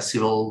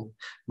Accessible,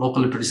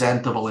 Locally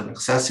Presentable and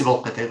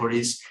Accessible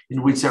Categories,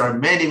 in which there are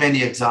many,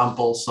 many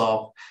examples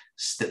of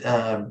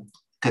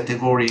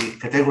category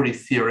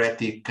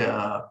theoretic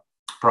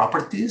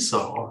properties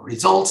or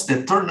results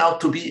that turn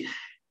out to be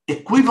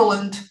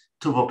equivalent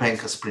to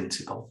Popenka's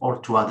principle or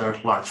to other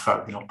large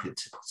cardinal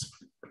principles.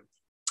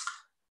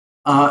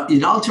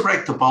 In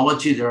algebraic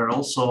topology, there are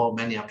also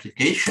many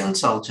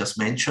applications. I'll just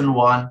mention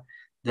one.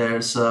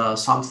 There's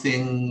some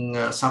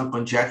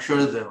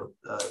conjecture that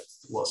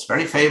was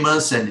very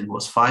famous, and it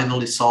was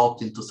finally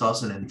solved in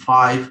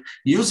 2005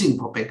 using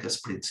Popenka's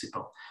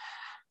principle.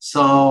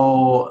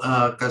 So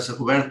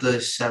Casacuberta,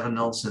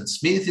 Savinels, and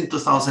Smith in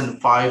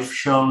 2005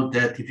 showed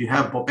that if you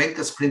have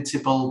Popenka's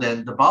principle,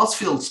 then the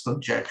Bausfield's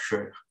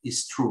conjecture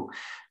is true,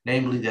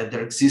 namely that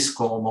there exist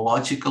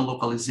cohomological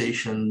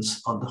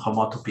localizations on the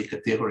homotopy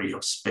category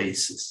of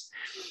spaces.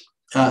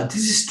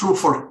 This is true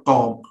for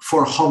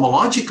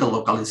homological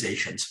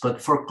localizations, but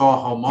for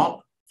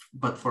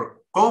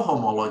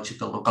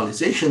cohomological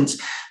localizations,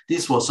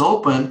 this was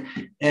open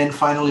and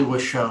finally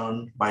was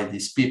shown by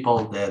these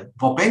people that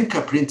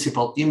Popenka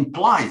principle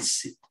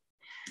implies it.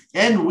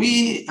 And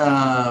we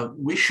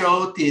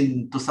showed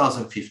in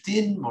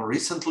 2015, more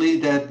recently,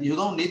 that you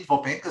don't need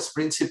Popenka's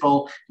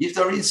principle. If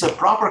there is a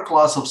proper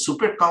class of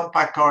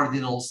supercompact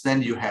cardinals,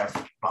 then you have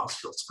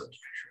Bausfield's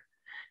conjecture.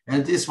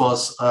 And this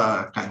was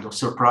kind of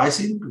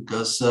surprising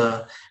because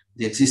the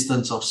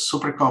existence of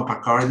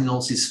supercompact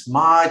cardinals is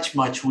much,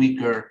 much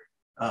weaker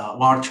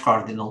large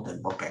cardinal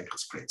than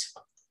Popenka's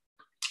principle.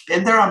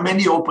 And there are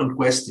many open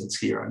questions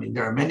here. I mean,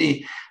 there are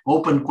many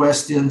open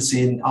questions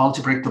in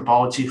algebraic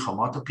topology,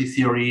 homotopy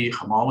theory,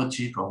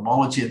 homology,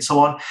 cohomology, and so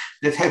on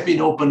that have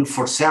been open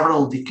for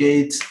several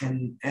decades,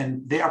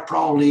 and they are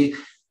probably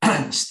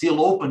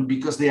still open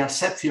because they are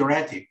set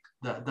theoretic.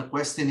 The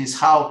question is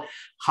how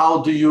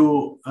do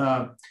you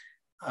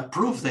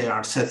prove they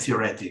are set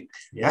theoretic.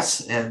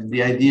 Yes, and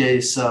the idea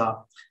is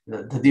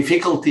the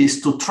difficulty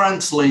is to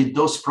translate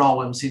those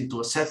problems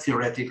into a set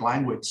theoretic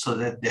language so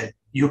that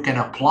you can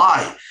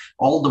apply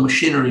all the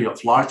machinery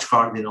of large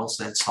cardinals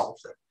and solve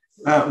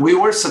them. We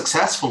were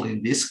successful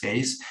in this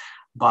case,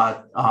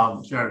 but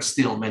there are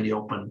still many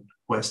open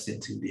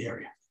questions in the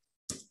area.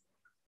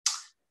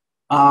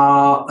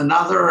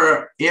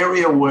 Another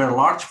area where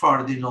large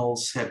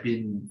cardinals have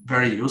been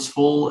very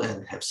useful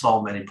and have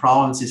solved many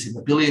problems is in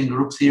the billion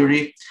group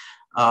theory.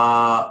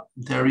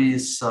 There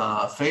is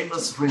a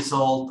famous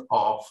result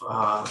of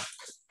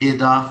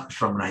Eda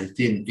from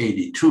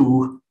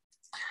 1982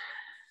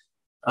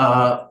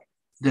 that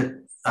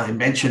I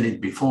mentioned it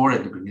before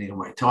at the beginning of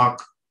my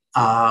talk,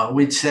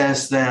 which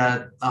says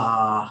that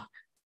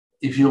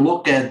if you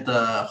look at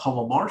the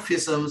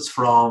homomorphisms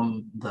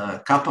from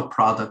the kappa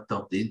product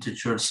of the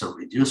integers or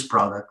reduced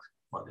product,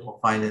 well, you'll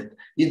find it,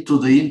 into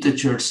the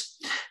integers,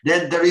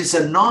 then there is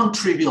a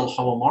non-trivial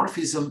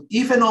homomorphism,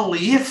 even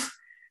only if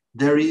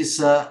there is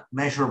a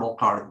measurable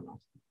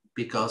cardinal,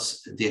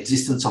 because the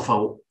existence of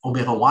a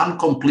omega-1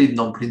 complete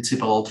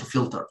non-principal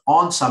ultrafilter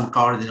on some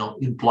cardinal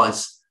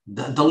implies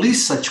the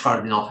least such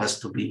cardinal has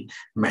to be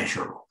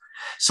measurable.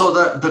 So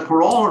the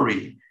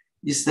corollary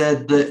is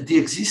that the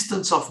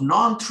existence of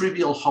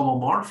non-trivial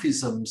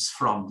homomorphisms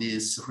from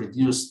this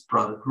reduced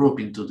product group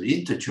into the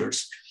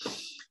integers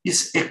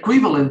is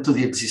equivalent to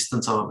the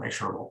existence of a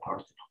measurable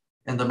cardinal.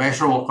 And the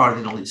measurable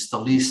cardinal is the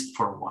least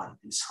for one,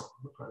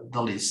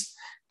 the least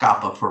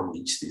kappa for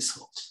which this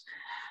holds.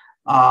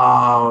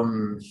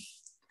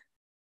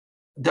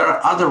 There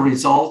are other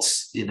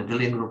results in the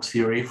billion group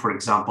theory, for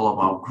example,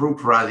 about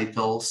group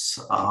radicals.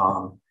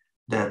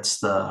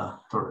 That's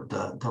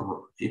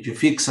if you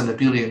fix an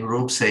abelian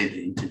group, say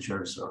the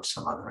integers or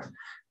some other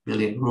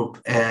abelian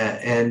group,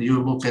 and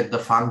you look at the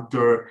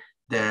functor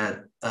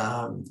that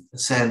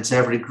sends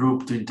every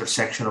group to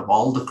intersection of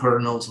all the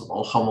kernels of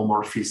all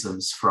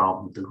homomorphisms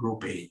from the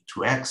group A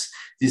to X.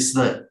 It's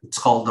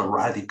called the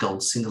radical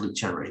singly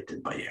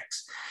generated by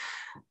X.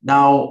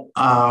 Now,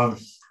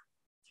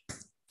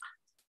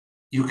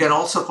 you can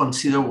also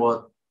consider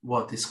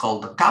what is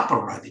called the kappa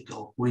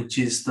radical, which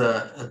is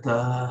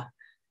the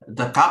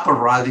kappa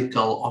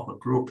radical of a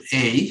group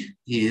A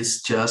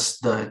is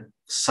just the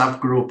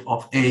subgroup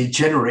of A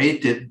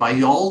generated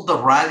by all the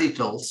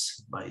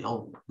radicals, by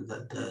all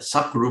the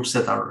subgroups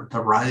that are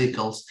the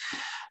radicals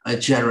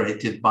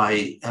generated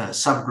by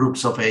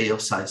subgroups of A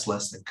of size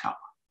less than kappa.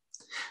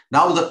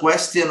 Now the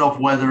question of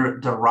whether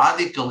the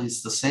radical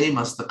is the same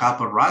as the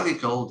kappa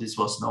radical, this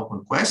was an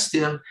open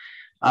question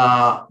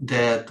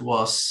that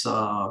was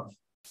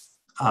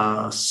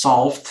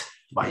solved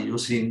by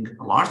using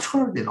large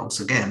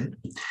cardinals again.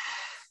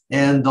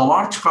 And the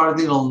large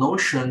cardinal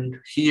notion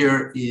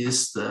here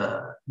is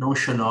the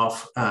notion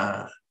of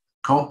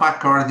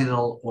compact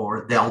cardinal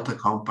or delta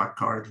compact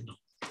cardinal.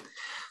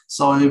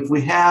 So if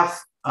we have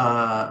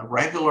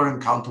regular and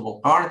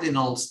countable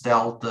cardinals,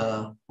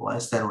 delta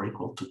less than or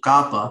equal to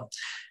kappa,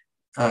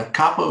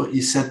 kappa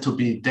is said to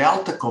be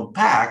delta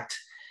compact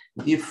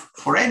if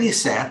for any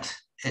set,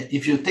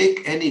 if you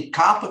take any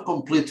kappa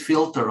complete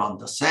filter on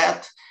the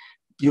set,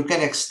 you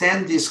can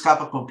extend this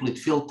kappa complete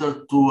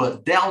filter to a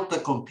delta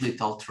complete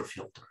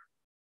ultrafilter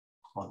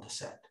on the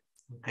set,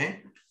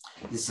 okay?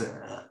 It's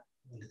an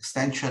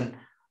extension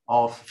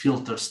of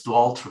filters to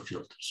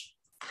ultrafilters.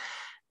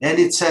 And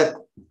it said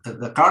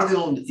the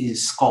cardinal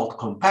is called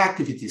compact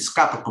if it is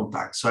kappa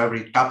compact. So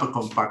every kappa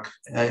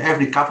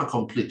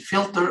complete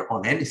filter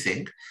on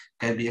anything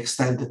can be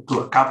extended to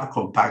a kappa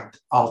compact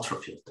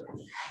ultrafilter.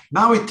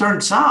 Now it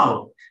turns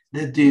out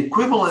that the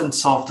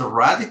equivalence of the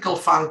radical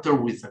functor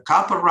with the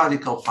kappa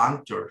radical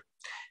functor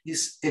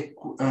is the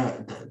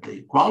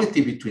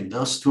equality between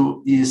those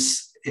two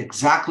is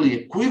exactly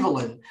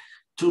equivalent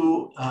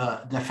to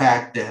the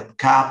fact that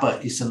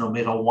kappa is an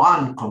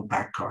omega-1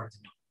 compact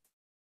cardinal.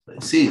 So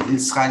you see,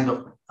 this kind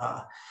of,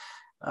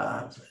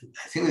 I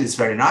think it's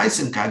very nice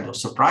and kind of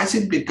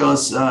surprising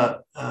because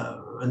a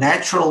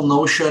natural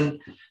notion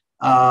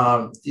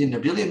in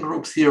abelian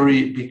group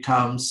theory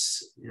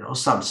becomes,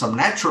 some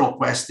natural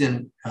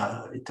question.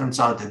 It turns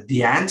out that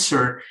the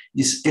answer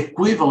is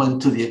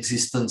equivalent to the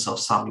existence of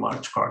some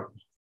large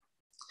cardinal.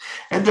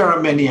 And there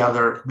are many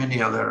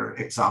other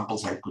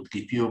examples I could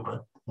give you,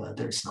 but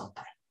there's no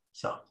time.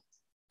 So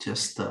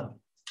just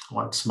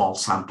one small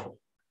sample.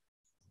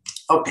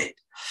 Okay.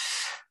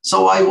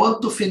 So I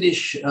want to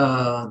finish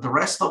I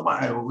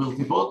will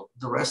devote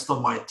the rest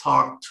of my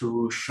talk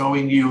to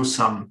showing you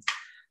some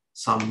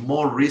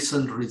more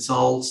recent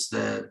results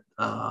that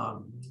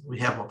we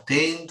have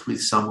obtained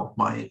with some of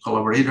my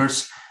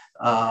collaborators,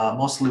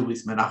 mostly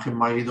with Menachem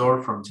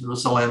Magidor from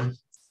Jerusalem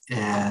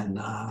and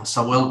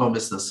Samuel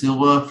Gomes da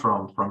Silva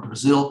from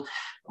Brazil,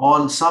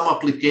 on some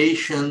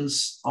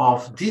applications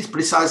of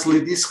precisely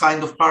this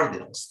kind of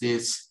cardinals,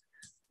 this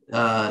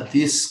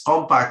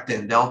compact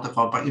and delta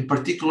compact, in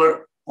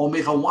particular,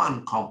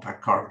 omega-1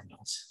 compact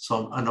cardinals.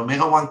 So an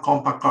omega-1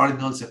 compact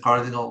cardinal is a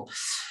cardinal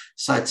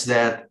such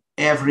that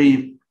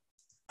every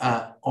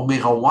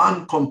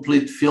omega-1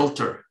 complete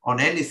filter on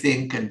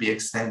anything can be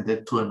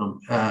extended to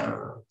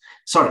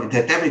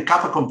that every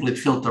kappa complete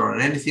filter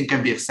on anything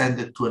can be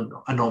extended to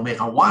an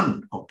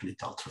omega-1 complete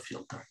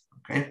ultrafilter,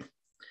 okay?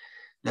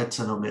 That's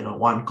an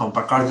omega-1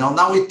 compact cardinal.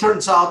 Now it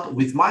turns out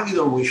with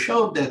Magidor, we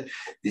showed that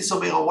these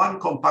omega-1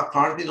 compact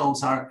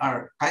cardinals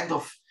are kind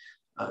of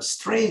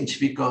strange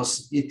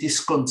because it is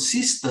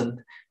consistent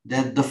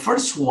that the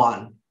first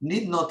one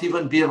need not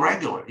even be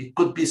regular. It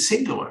could be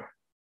singular,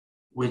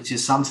 which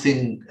is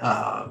something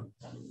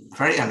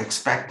very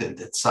unexpected.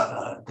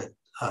 That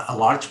a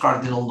large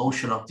cardinal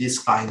notion of this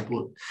kind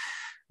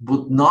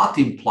would not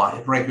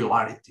imply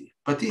regularity,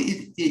 but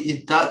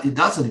it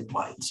doesn't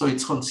imply it. So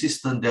it's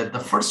consistent that the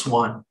first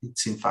one,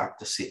 it's in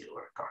fact a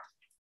singular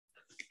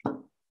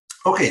cardinal.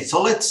 Okay,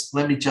 so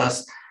let me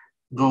just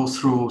go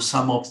through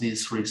some of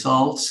these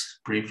results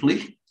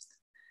briefly.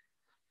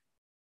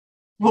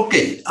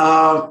 Okay,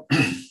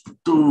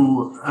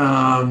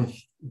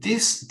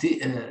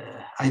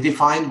 I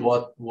defined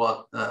what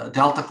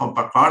delta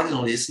compact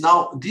cardinal is.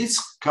 Now, these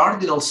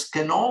cardinals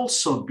can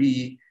also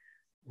be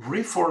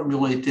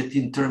reformulated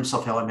in terms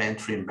of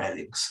elementary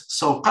embeddings.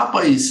 So kappa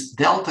is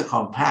delta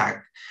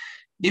compact,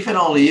 even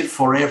only if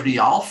for every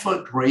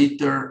alpha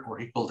greater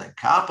or equal than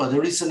kappa,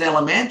 there is an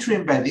elementary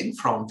embedding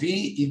from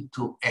V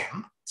into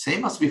M,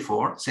 same as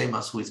before, same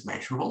as with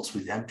measurables,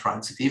 with M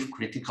transitive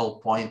critical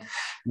point.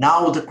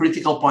 Now the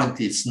critical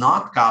point is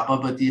not kappa,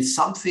 but is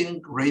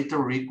something greater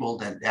or equal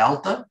than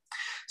delta,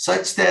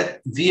 such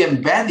that the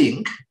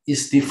embedding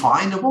is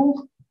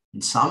definable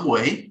in some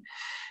way.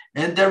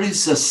 And there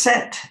is a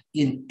set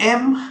in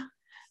M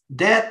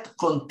that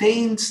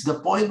contains the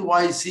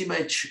pointwise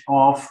image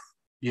of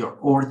your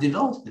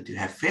ordinal that you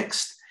have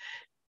fixed.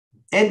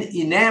 And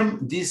in M,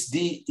 this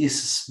D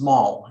is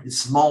small, it's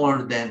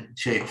smaller than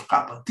J of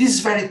kappa. This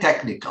is very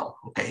technical,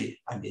 okay?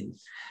 I mean,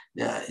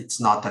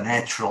 it's not a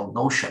natural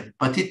notion,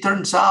 but it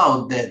turns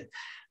out that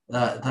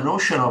the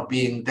notion of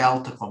being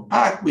delta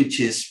compact, which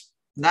is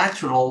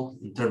natural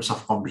in terms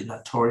of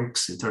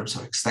combinatorics, in terms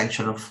of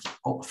extension of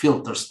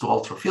filters to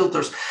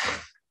ultrafilters,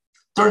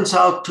 turns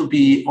out to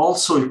be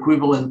also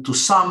equivalent to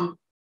some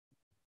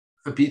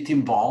a bit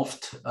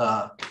involved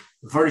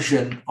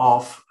version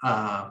of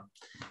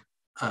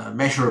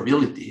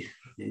measurability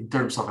in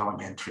terms of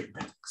elementary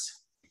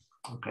embeddings,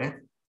 okay?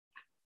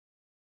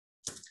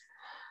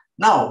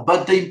 Now,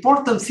 but the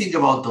important thing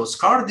about those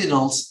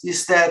cardinals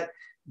is that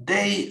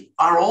they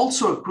are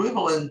also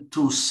equivalent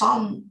to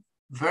some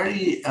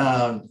very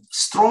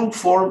strong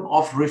form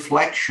of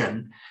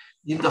reflection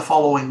in the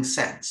following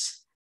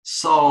sense.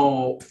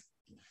 So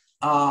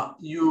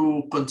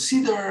you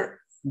consider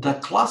the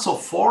class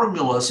of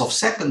formulas of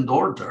second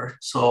order.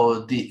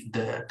 So the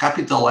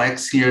capital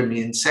X here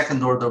means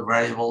second order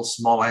variables,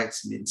 small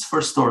x means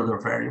first order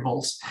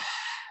variables.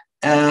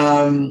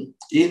 And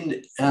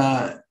you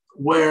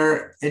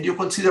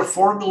consider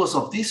formulas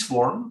of this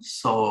form.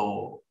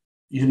 So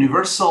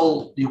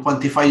universal, you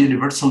quantify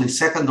universally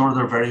second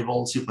order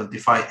variables, you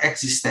quantify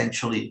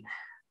existentially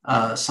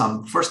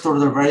some first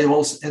order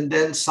variables, and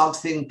then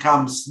something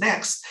comes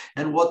next.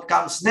 And what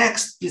comes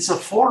next is a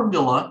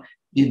formula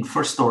in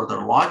first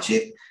order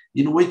logic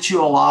in which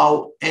you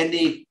allow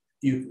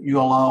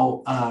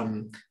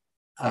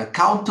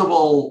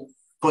countable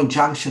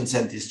conjunctions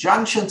and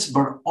disjunctions,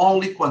 but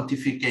only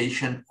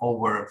quantification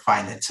over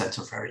finite sets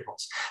of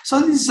variables.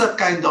 So this is a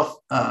kind of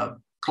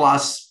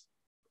class.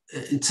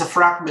 It's a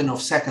fragment of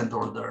second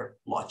order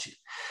logic.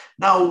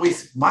 Now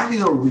with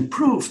Magidor, we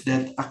proved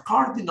that a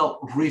cardinal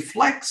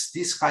reflects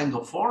this kind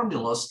of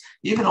formulas,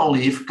 even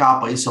only if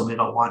kappa is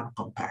omega-1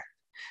 compact.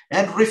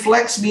 And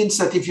reflects means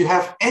that if you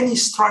have any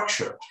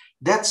structure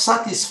that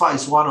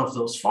satisfies one of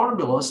those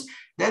formulas,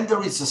 then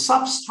there is a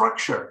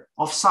substructure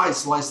of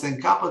size less than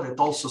kappa that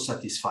also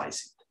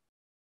satisfies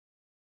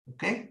it,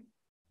 okay?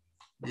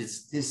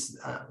 This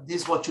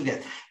is what you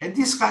get. And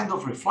this kind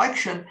of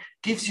reflection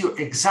gives you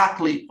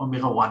exactly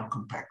omega-1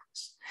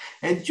 compactness.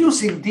 And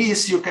using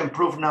this, you can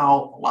prove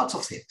now lots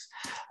of things.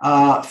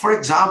 For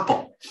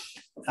example,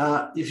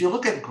 if you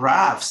look at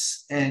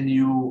graphs and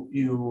you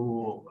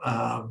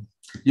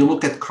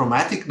look at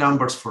chromatic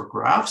numbers for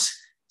graphs.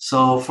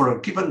 So for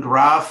a given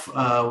graph,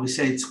 we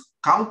say it's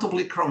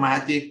countably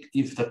chromatic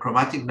if the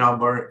chromatic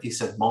number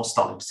is at most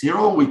always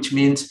 0, which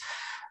means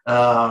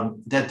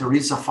that there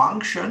is a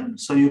function.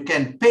 So you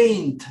can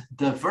paint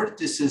the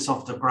vertices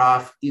of the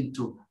graph in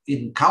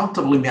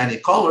countably many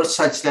colors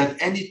such that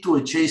any two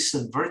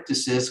adjacent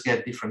vertices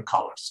get different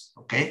colors,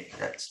 okay?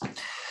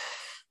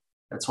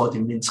 That's what it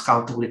means,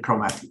 countably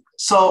chromatic.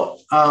 So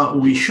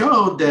we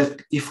showed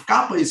that if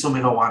kappa is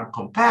omega-1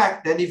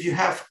 compact, then if you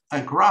have a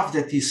graph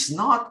that is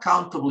not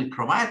countably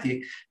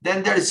chromatic,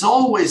 then there is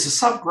always a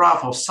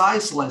subgraph of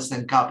size less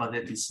than kappa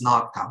that is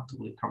not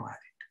countably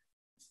chromatic,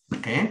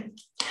 okay?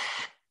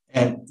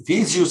 And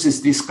this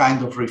uses this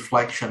kind of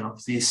reflection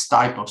of this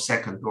type of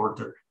second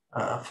order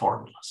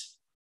formulas.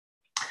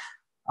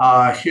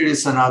 Here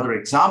is another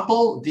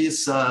example.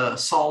 This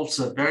solves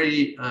a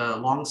very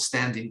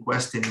long-standing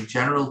question in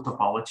general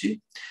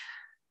topology.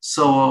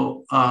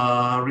 So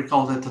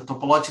recall that the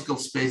topological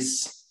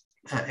space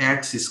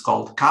X is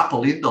called kappa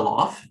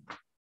Lindelof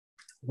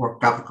or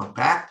kappa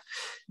compact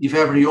if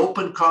every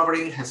open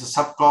covering has a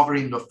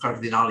subcovering of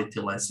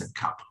cardinality less than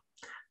kappa.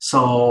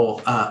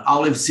 So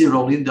Aleph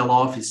 0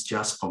 Lindelof is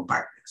just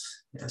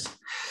compactness. Yes.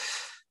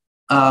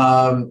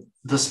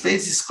 The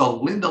space is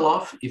called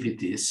Lindelof if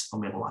it is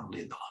omega 1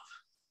 Lindelof.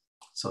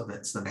 So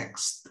that's the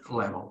next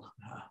level.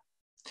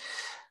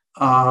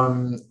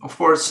 Of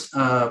course,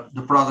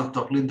 the product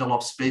of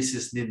Lindelof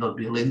spaces need not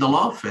be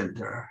Lindelof, and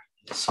the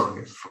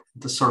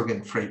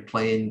Sorgen-Frey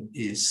plane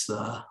is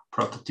the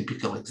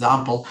prototypical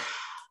example.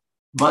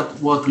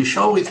 But what we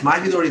showed with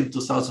Magidor in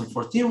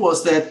 2014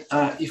 was that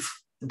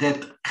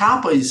that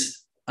kappa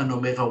is an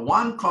omega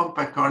 1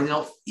 compact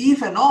cardinal,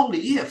 if and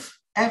only if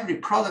every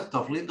product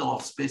of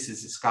Lindelof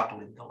spaces is kappa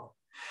Lindelof.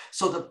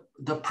 So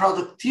the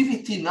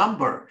productivity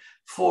number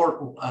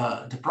for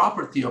the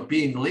property of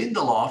being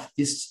Lindelof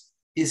is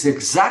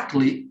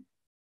exactly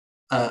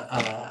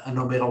an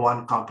omega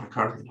 1 compact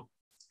cardinal.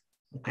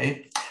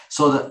 Okay,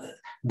 so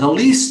the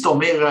least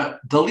omega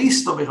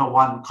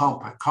 1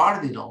 compact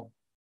cardinal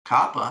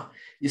kappa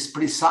is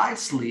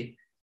precisely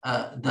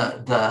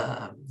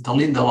the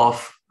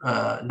Lindelof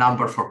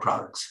number for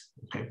products.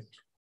 Okay,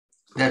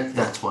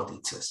 that's what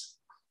it says.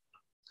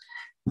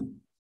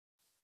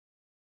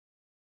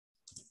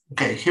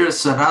 Okay,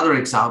 here's another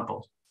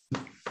example.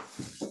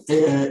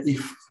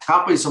 If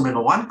kappa is omega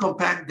 1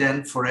 compact,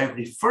 then for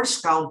every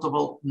first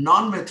countable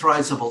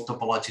non-metrizable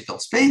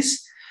topological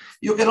space,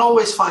 you can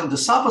always find the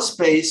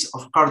subspace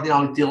of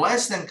cardinality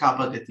less than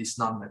kappa that is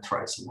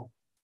non-metrizable.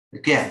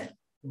 Again,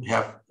 we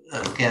have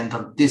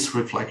this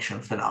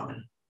reflection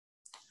phenomenon.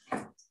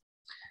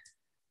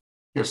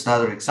 Here's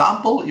another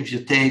example. If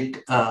you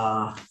take,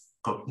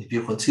 if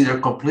you consider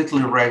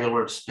completely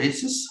regular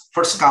spaces,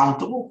 first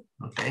countable,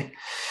 okay,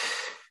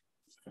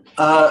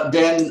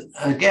 then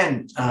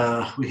again,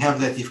 we have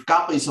that if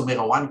kappa is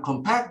omega 1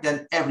 compact,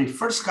 then every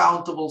first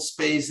countable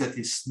space that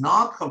is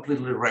not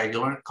completely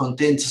regular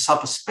contains a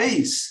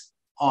subspace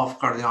of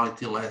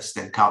cardinality less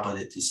than kappa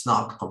that is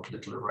not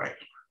completely regular.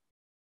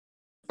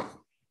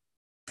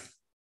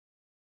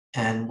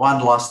 And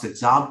one last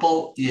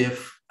example,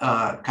 if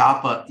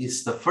kappa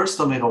is the first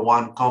omega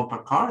 1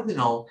 compact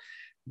cardinal,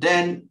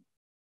 then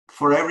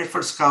for every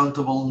first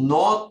countable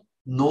not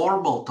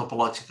normal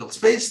topological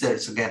space,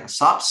 there's again a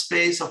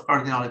subspace of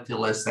cardinality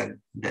less than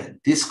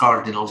this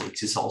cardinal,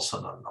 which is also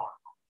not normal.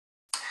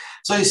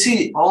 So you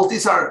see, all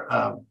these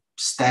are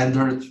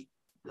standard,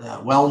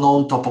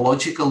 well-known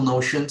topological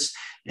notions.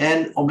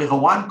 And omega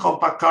 1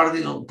 compact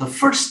cardinal, the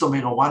first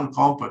omega 1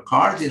 compact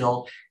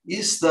cardinal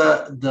is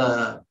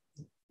the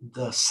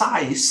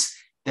size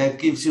that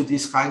gives you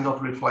this kind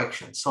of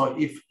reflection. So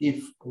if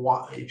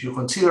you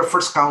consider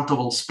first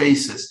countable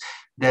spaces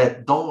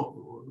that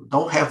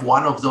don't have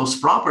one of those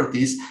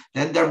properties,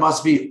 then there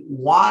must be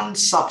one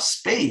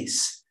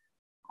subspace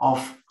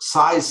of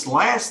size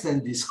less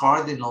than this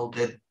cardinal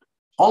that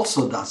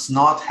also does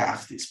not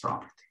have this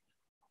property.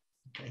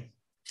 Okay.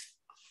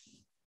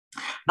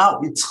 Now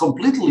it's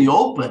completely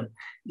open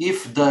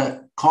if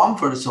the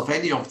converse of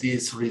any of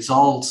these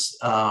results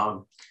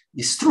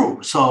is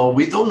true. So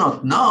we do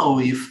not know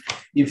if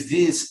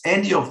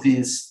any of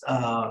these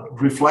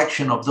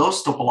reflection of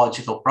those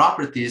topological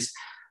properties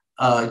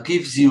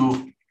gives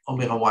you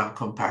omega 1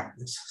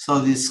 compactness. So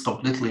this is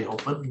completely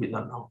open, we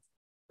don't know.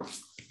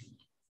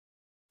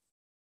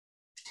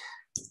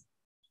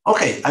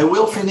 Okay, I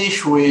will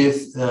finish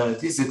with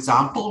this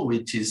example,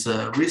 which is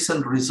a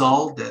recent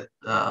result that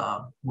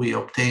we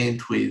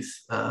obtained with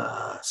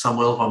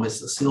Samuel Gomes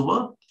da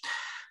Silva.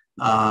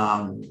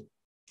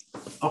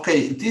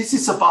 Okay, this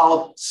is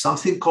about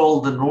something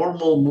called the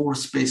normal Moore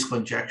space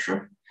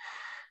conjecture.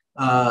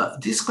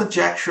 This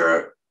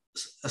conjecture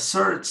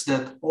asserts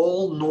that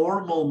all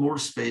normal Moore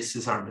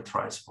spaces are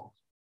metrizable,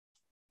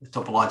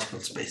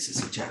 topological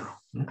spaces in general.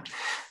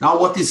 Now,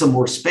 what is a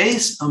Moore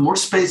space? A Moore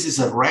space is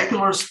a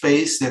regular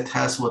space that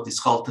has what is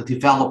called a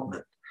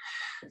development.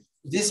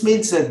 This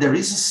means that there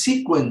is a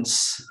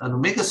sequence, an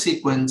omega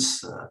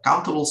sequence, a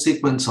countable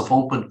sequence of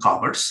open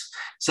covers,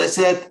 such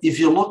that if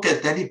you look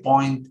at any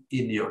point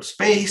in your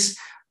space,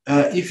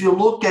 if you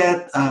look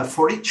at,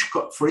 for each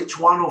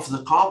one of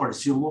the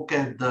covers, you look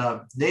at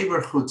the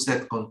neighborhoods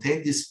that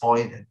contain this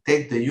point and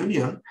take the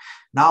union.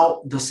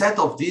 Now, the set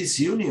of these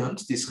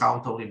unions, these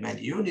countably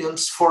many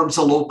unions, forms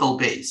a local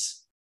base.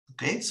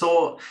 Okay,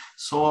 so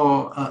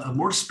a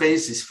Moore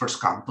space is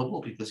first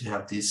countable because you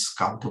have these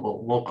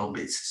countable local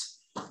bases.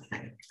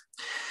 Okay.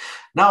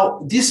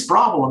 Now, this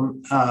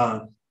problem,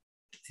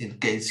 in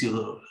case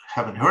you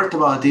haven't heard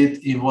about it,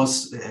 it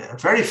was a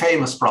very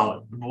famous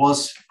problem. It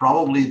was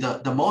probably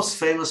the most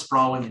famous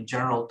problem in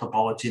general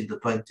topology in the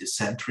 20th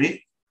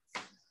century.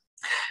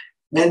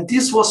 And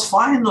this was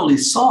finally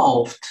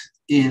solved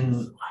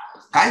in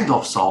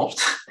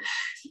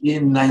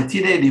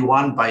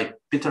 1981 by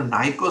Peter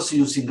Nikos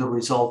using the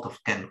result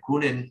of Ken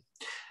Kunin.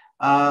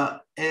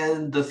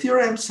 And the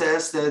theorem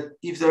says that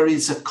if there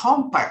is a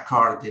compact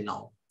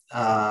cardinal,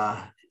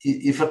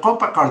 if a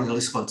compact cardinal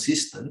is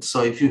consistent,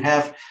 so if you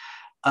have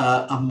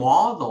a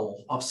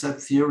model of set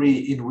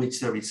theory in which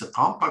there is a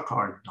compact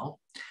cardinal,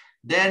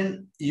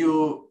 then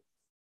you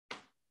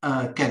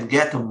can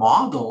get a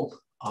model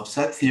of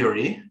set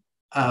theory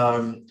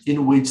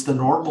in which the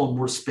normal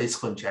Moore space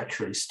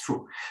conjecture is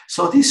true.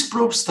 So this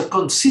proves the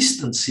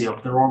consistency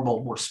of the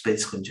normal Moore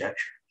space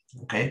conjecture.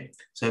 Okay,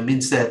 so it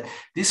means that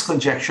this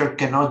conjecture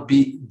cannot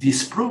be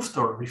disproved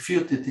or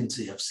refuted in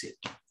ZFC.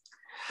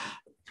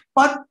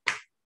 But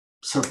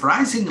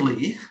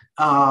surprisingly,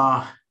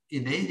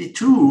 in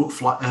 '82,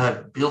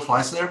 Bill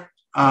Fleissner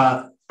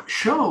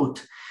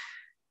showed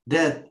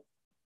that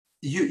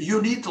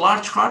you need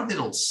large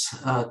cardinals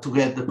to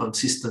get the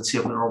consistency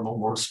of the normal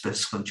Moore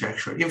space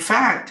conjecture. In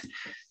fact,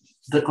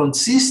 the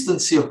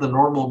consistency of the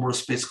normal Moore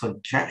space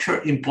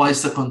conjecture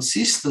implies the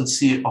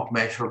consistency of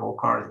measurable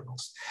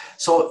cardinals.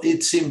 So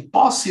it's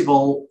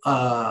impossible.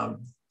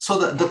 So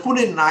the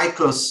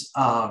Kunin-Nikos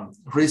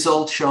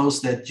result shows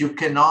that you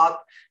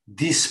cannot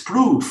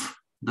disprove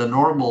the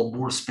normal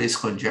Moore space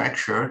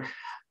conjecture,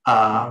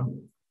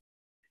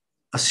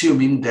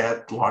 assuming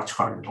that large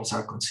cardinals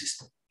are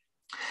consistent.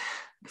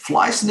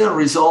 Fleissner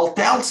result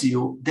tells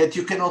you that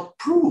you cannot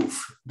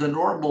prove the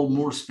normal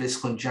Moore space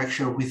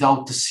conjecture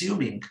without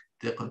assuming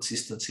the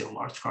consistency of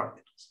large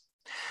cardinals.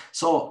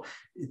 So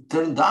it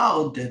turned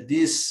out that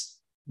this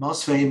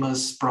most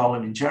famous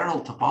problem in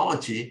general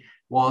topology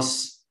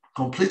was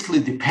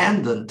completely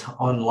dependent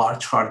on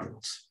large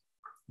cardinals.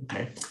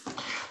 Okay,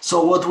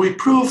 so what we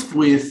proved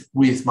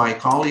with my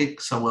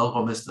colleague Samuel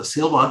Gomes da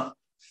Silva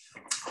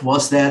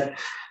was that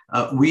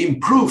we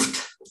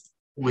improved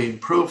the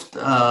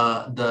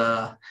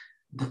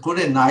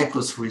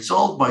Kunin-Nikos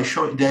result by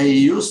showing they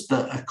used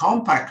a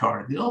compact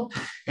cardinal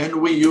and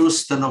we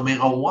used an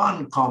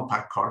omega-1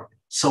 compact cardinal.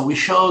 So we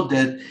showed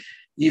that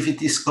if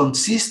it is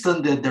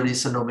consistent that there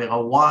is an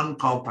omega-1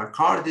 compact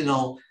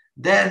cardinal,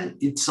 then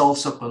it's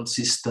also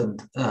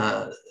consistent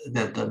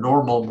that the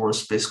normal Moore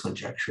space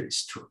conjecture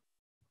is true.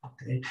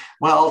 Okay.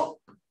 Well,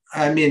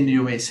 I mean,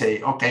 you may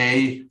say,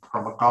 okay,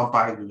 from a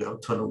compact, you go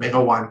to an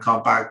omega-1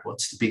 compact,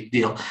 what's the big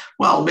deal?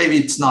 Well, maybe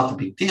it's not a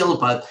big deal,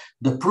 but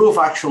the proof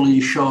actually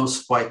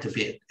shows quite a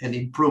bit and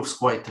improves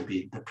quite a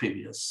bit the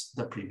previous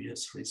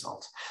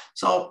results.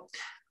 So,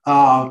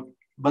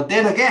 but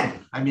then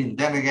again,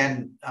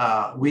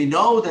 we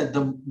know that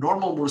the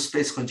normal Moore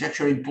space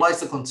conjecture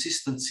implies the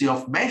consistency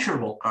of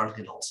measurable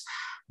cardinals,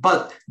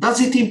 but does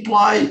it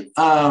imply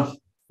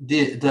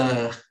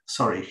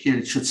here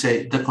it should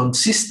say the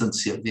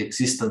consistency of the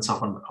existence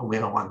of an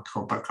omega-1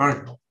 compact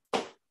cardinal?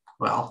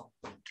 Well,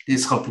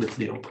 it's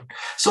completely open.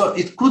 So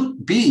it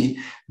could be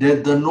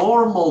that the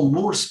normal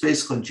Moore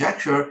space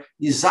conjecture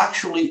is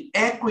actually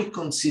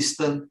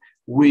equiconsistent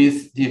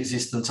with the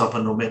existence of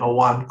an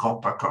omega-1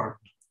 compact cardinal,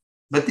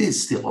 but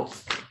it's still open,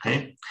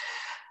 okay?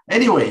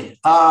 Anyway,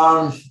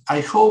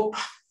 I hope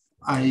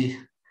I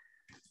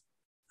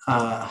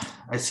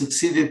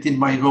succeeded in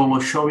my goal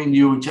of showing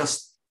you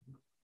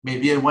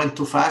maybe I went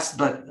too fast,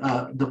 but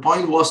the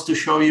point was to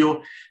show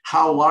you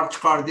how large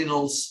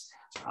cardinals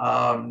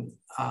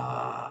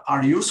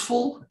are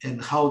useful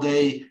and how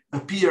they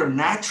appear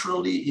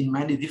naturally in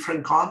many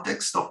different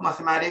contexts of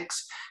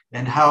mathematics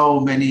and how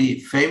many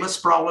famous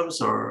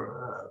problems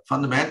or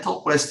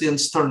fundamental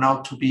questions turn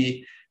out to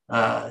be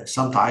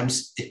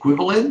sometimes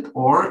equivalent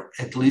or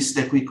at least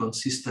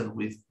equiconsistent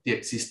with the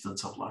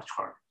existence of large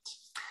cardinals.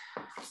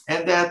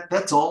 And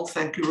that's all.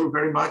 Thank you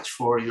very much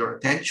for your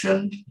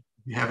attention.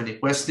 If you have any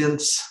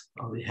questions,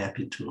 I'll be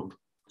happy to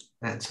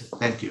answer.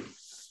 Thank you.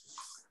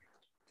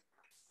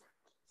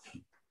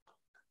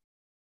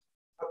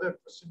 Other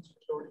questions?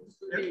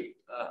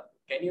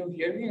 Can you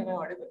hear me? Am I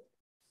audible?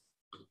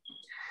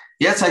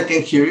 Yes, I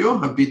can hear you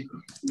a bit.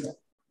 Yeah.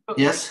 So,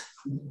 yes.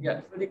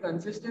 Yeah. So the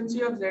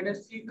consistency of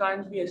ZFC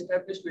can't be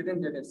established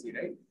within ZFC,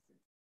 right?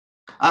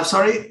 I'm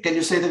sorry. Can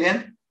you say it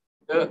again?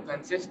 The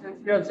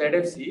consistency of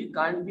ZFC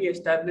can't be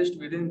established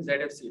within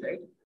ZFC,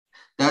 right?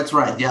 That's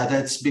right. Yeah,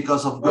 that's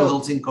because of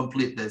Gödel's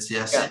incompleteness.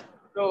 Yes. Yeah.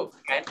 So,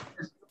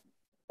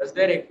 does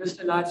there exist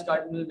a large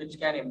cardinal which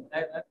can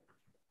imply that?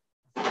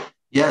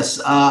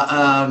 Yes.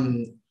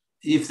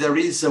 If there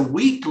is a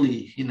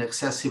weakly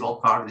inaccessible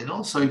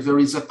cardinal, so if there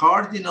is a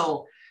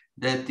cardinal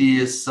that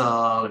is,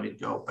 let me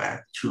go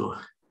back to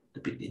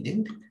the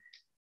beginning.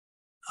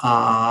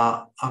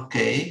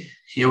 Okay,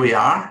 here we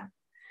are.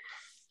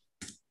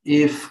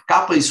 If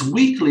kappa is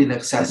weakly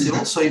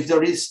inaccessible, so if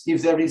there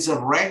is a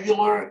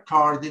regular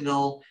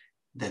cardinal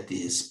that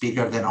is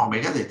bigger than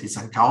omega, that is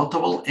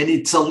uncountable, and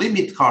it's a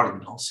limit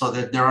cardinal, so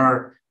that there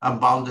are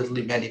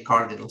unboundedly many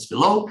cardinals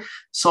below.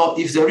 So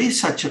if there is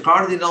such a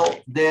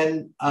cardinal,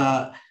 then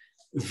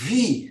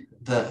V,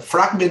 the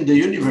fragment the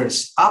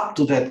universe up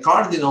to that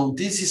cardinal,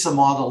 this is a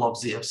model of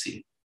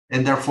ZFC,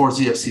 and therefore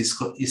ZFC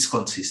is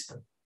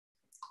consistent.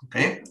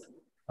 Okay.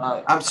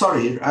 I'm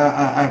sorry,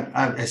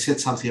 I said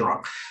something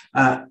wrong.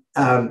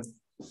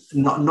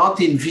 Not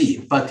in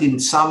V, but in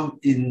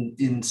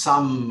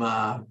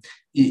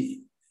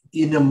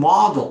a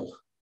model,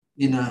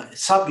 in a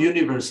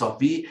subuniverse of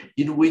V,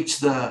 in which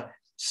the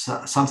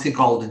something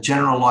called the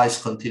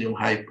generalized continuum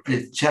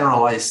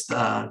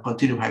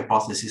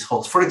hypothesis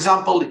holds. For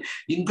example,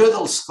 in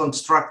Gödel's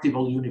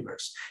constructible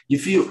universe,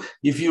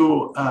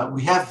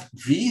 we have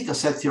V, the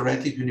set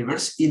theoretic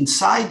universe.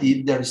 Inside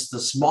it, there is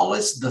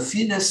the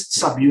thinnest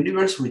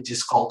subuniverse, which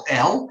is called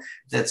L.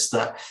 That's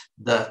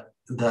the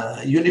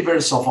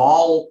universe of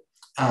all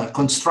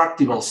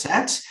constructible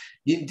sets.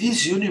 In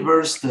this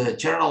universe, the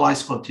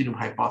generalized continuum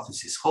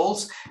hypothesis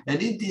holds,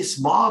 and in this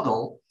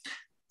model,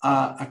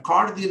 a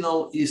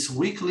cardinal is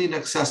weakly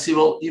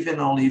inaccessible, even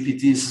only if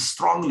it is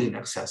strongly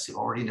inaccessible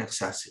or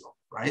inaccessible,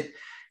 right?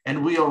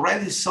 And we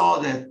already saw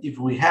that if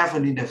we have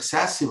an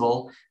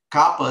inaccessible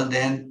kappa,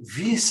 then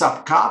V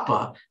sub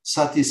kappa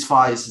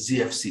satisfies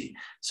ZFC.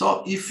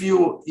 So if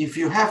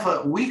you have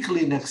a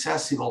weakly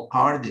inaccessible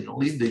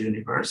cardinal in the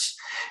universe,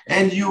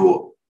 and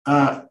you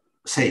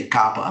say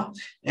kappa,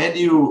 and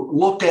you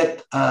look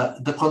at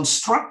the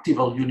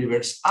constructible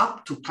universe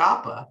up to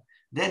kappa,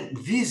 then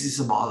this is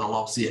a model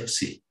of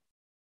ZFC.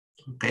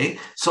 Okay,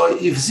 so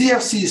if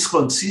ZFC is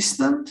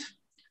consistent,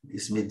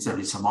 this means there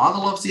is a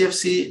model of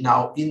ZFC.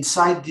 Now,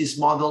 inside this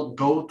model,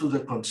 go to the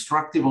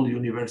constructible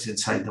universe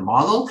inside the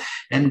model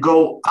and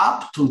go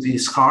up to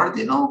this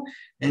cardinal,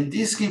 and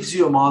this gives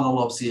you a model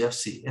of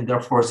ZFC, and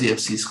therefore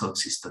ZFC is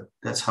consistent.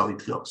 That's how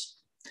it goes.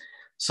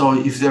 So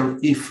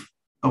if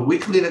a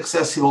weakly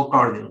inaccessible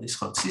cardinal is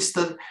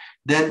consistent,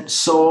 then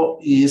so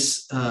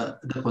is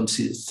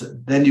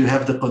then you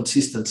have the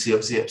consistency of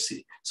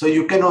ZFC. So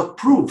you cannot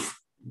prove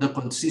the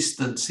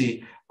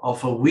consistency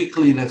of a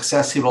weakly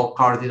inaccessible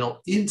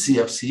cardinal in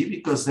ZFC,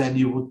 because then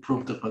you would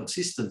prove the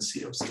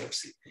consistency of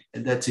ZFC,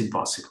 and that's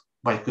impossible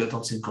by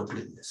Gödel's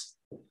incompleteness.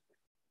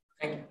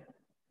 Thank you.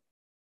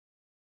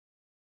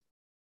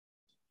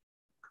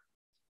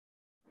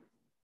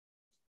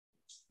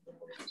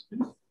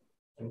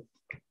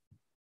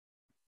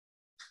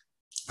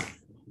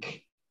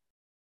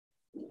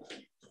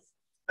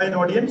 An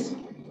audience?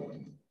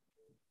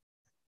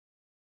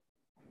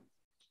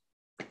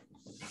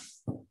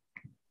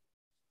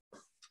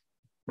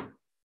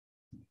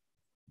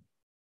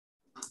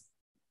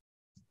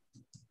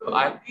 So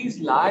are these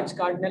large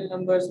cardinal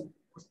numbers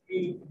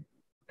mostly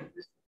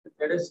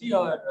ZSC,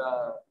 or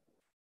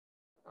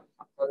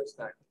how is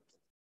that?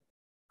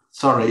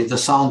 Sorry, the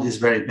sound is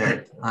very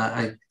bad.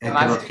 I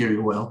cannot hear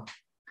you well.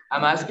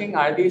 I'm asking,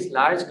 are these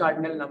large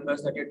cardinal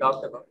numbers that you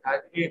talked about,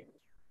 are they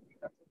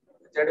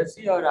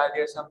ZSC, or are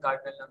there some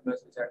cardinal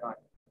numbers which are not?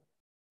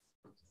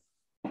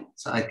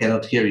 So I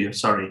cannot hear you,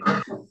 sorry.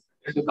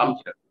 To come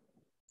here.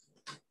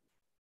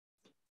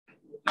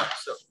 No,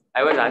 so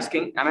I was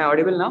asking, am I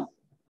audible now?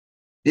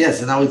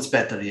 Yes, now it's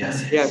better,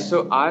 yes. Yeah,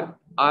 so are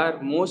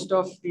most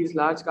of these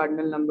large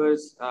cardinal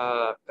numbers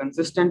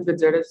consistent with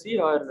ZSC,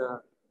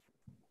 or?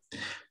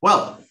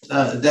 Well,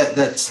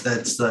 that's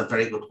a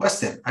very good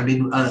question. I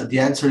mean, the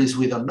answer is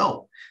we don't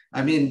know.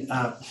 I mean,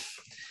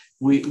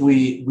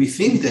 we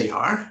think they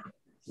are.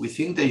 We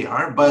think they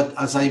are, but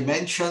as I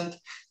mentioned,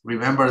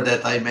 remember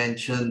that I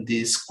mentioned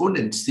this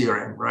Kunins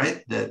theorem,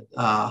 right? That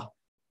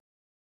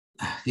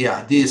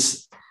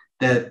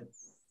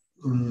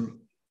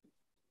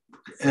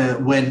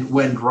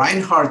when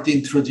Reinhardt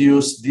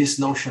introduced this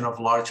notion of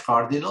large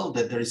cardinal,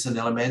 that there is an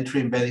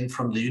elementary embedding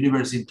from the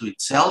universe into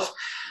itself,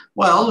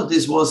 well,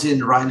 this was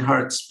in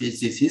Reinhardt's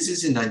PhD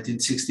thesis in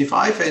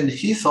 1965, and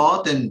he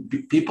thought, and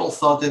people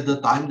thought at the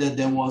time, that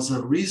there was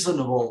a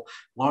reasonable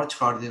large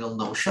cardinal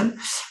notion.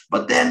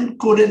 But then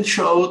Kunins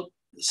showed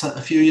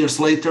a few years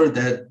later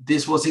that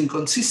this was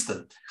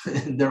inconsistent,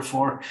 and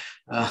therefore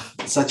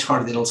such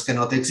cardinals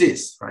cannot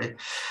exist, right?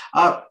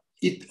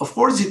 Of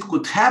course, it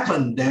could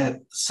happen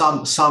that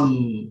some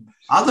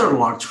other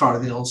large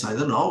cardinals, I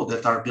don't know,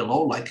 that are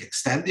below, like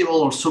extendable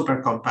or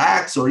super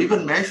compacts or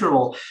even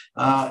measurable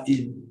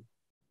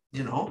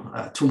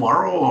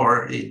tomorrow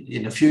or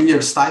in a few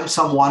years' time,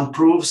 someone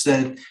proves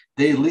that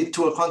they lead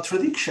to a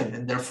contradiction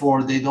and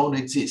therefore they don't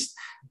exist.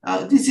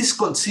 This is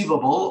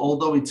conceivable,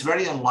 although it's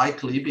very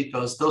unlikely,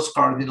 because those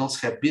cardinals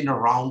have been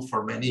around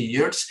for many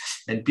years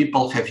and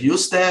people have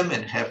used them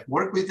and have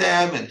worked with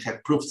them and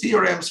have proved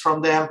theorems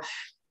from them.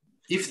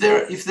 If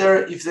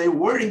they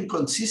were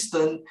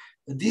inconsistent,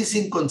 this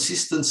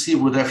inconsistency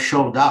would have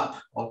showed up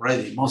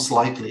already, most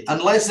likely,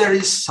 unless there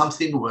is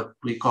something what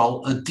we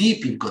call a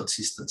deep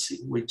inconsistency,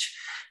 which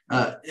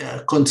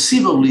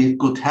conceivably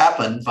could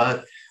happen,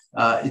 but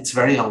it's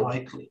very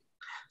unlikely.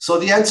 So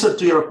the answer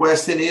to your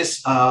question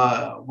is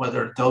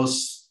whether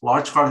those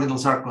large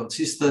cardinals are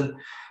consistent.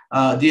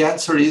 The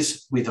answer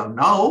is we don't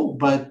know,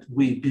 but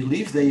we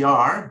believe they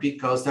are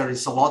because there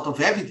is a lot of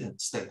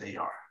evidence that they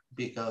are.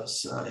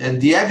 And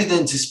the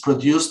evidence is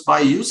produced by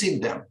using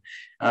them.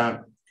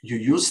 You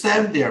use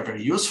them, they are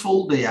very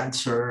useful, they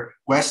answer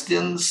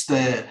questions,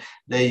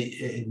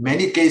 in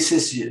many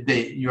cases,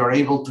 you are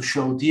able to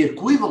show the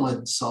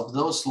equivalence of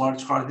those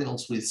large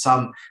cardinals with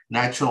some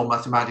natural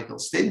mathematical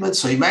statements.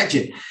 So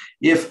imagine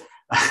if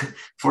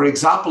for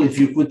example, if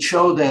you could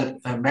show that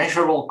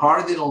measurable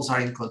cardinals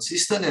are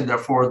inconsistent and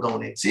therefore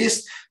don't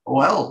exist,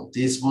 well,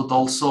 this would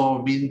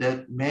also mean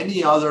that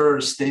many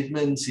other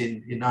statements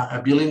in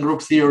abelian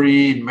group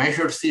theory, in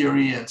measure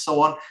theory, and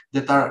so on,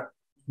 that are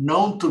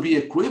known to be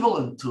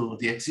equivalent to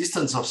the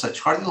existence of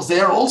such cardinals, they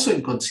are also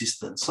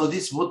inconsistent. So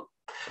this would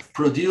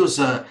produce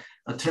a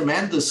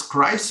tremendous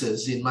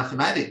crisis in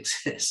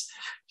mathematics.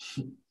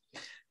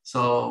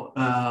 So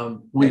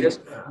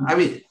I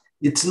mean,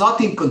 it's not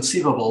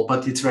inconceivable,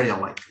 but it's very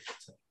unlikely.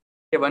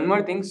 Yeah, one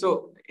more thing.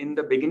 So in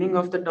the beginning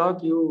of the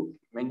talk, you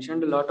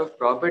mentioned a lot of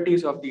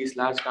properties of these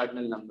large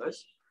cardinal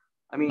numbers.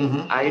 I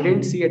mean, I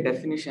didn't see a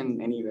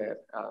definition anywhere.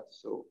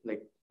 So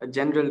like a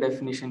general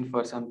definition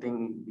for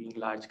something being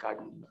large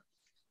cardinal.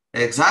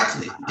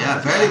 Exactly.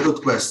 Yeah, very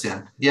good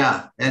question.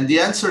 Yeah, and the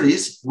answer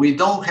is we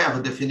don't have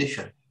a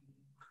definition.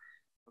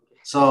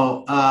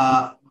 So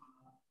that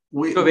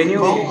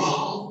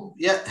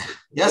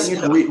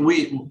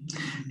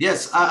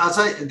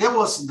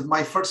was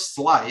my first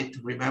slide.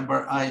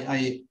 Remember,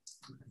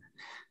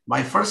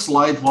 my first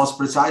slide was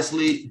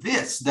precisely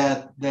this,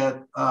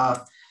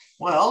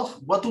 well,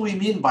 what do we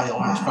mean by a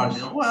large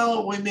cardinal?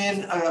 Well, we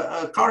mean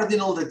a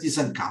cardinal that is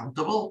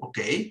uncountable,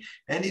 okay,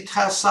 and it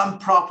has some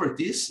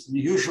properties,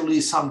 usually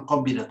some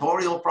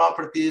combinatorial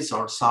properties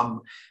or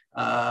some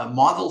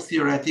model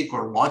theoretic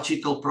or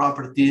logical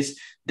properties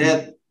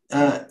that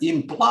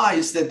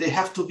implies that they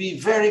have to be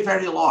very,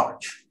 very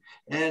large.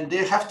 And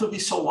they have to be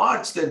so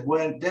large that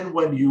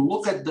when you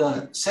look at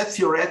the set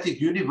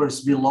theoretic universe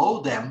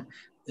below them,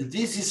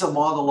 this is a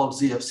model of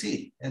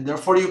ZFC, and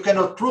therefore you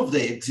cannot prove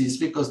they exist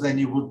because then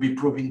you would be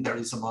proving there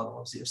is a model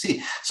of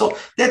ZFC. So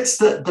that's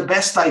the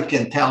best I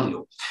can tell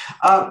you.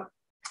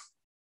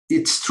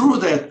 It's true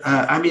that,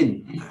 I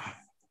mean,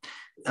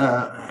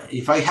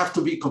 if I have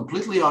to be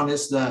completely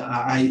honest,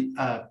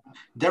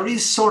 there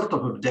is sort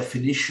of a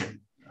definition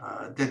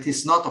that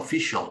is not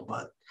official,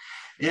 but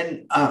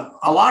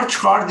a large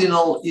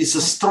cardinal is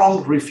a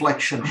strong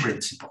reflection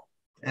principle.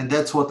 And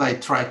that's what I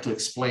tried to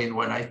explain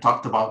when I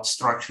talked about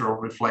structural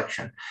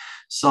reflection.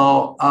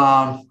 So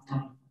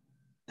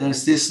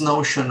there's this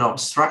notion of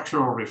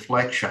structural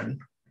reflection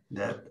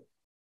that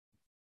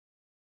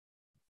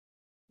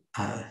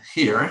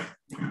here,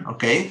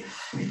 okay,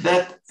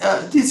 that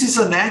this is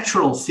a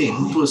natural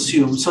thing to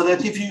assume, so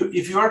that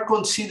if you are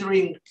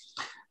considering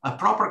a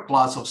proper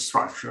class of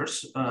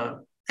structures,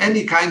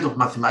 any kind of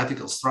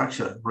mathematical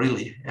structure,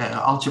 really,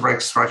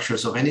 algebraic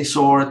structures of any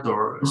sort,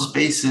 or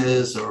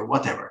spaces, or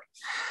whatever.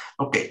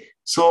 Okay,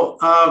 so,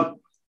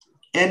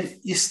 and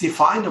it's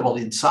definable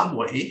in some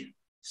way.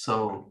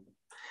 So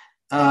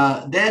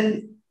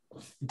then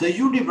the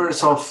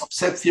universe of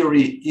set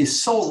theory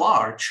is so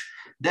large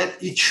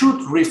that it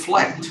should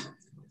reflect,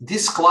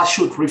 this class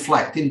should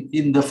reflect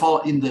in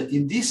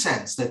this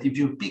sense, that if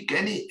you pick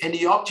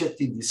any object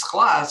in this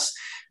class,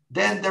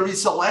 then there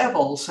is a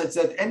level such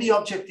that any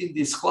object in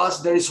this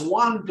class, there is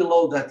one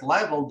below that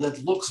level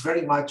that looks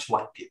very much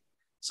like it.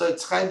 So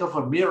it's kind of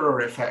a mirror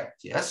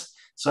effect, yes?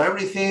 So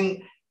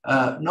everything,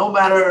 no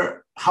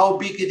matter how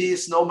big it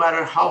is, no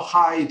matter how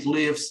high it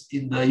lives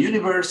in the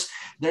universe,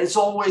 there's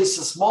always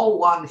a small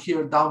one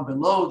here down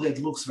below that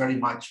looks very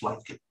much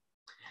like it.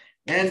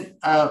 And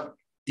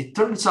it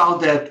turns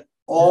out that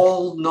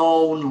all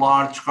known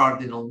large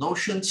cardinal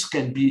notions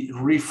can be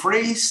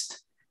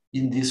rephrased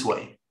in this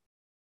way.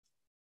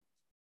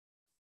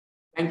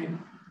 Thank you.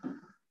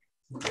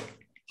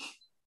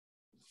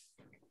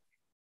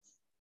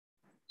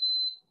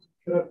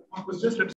 There are questions.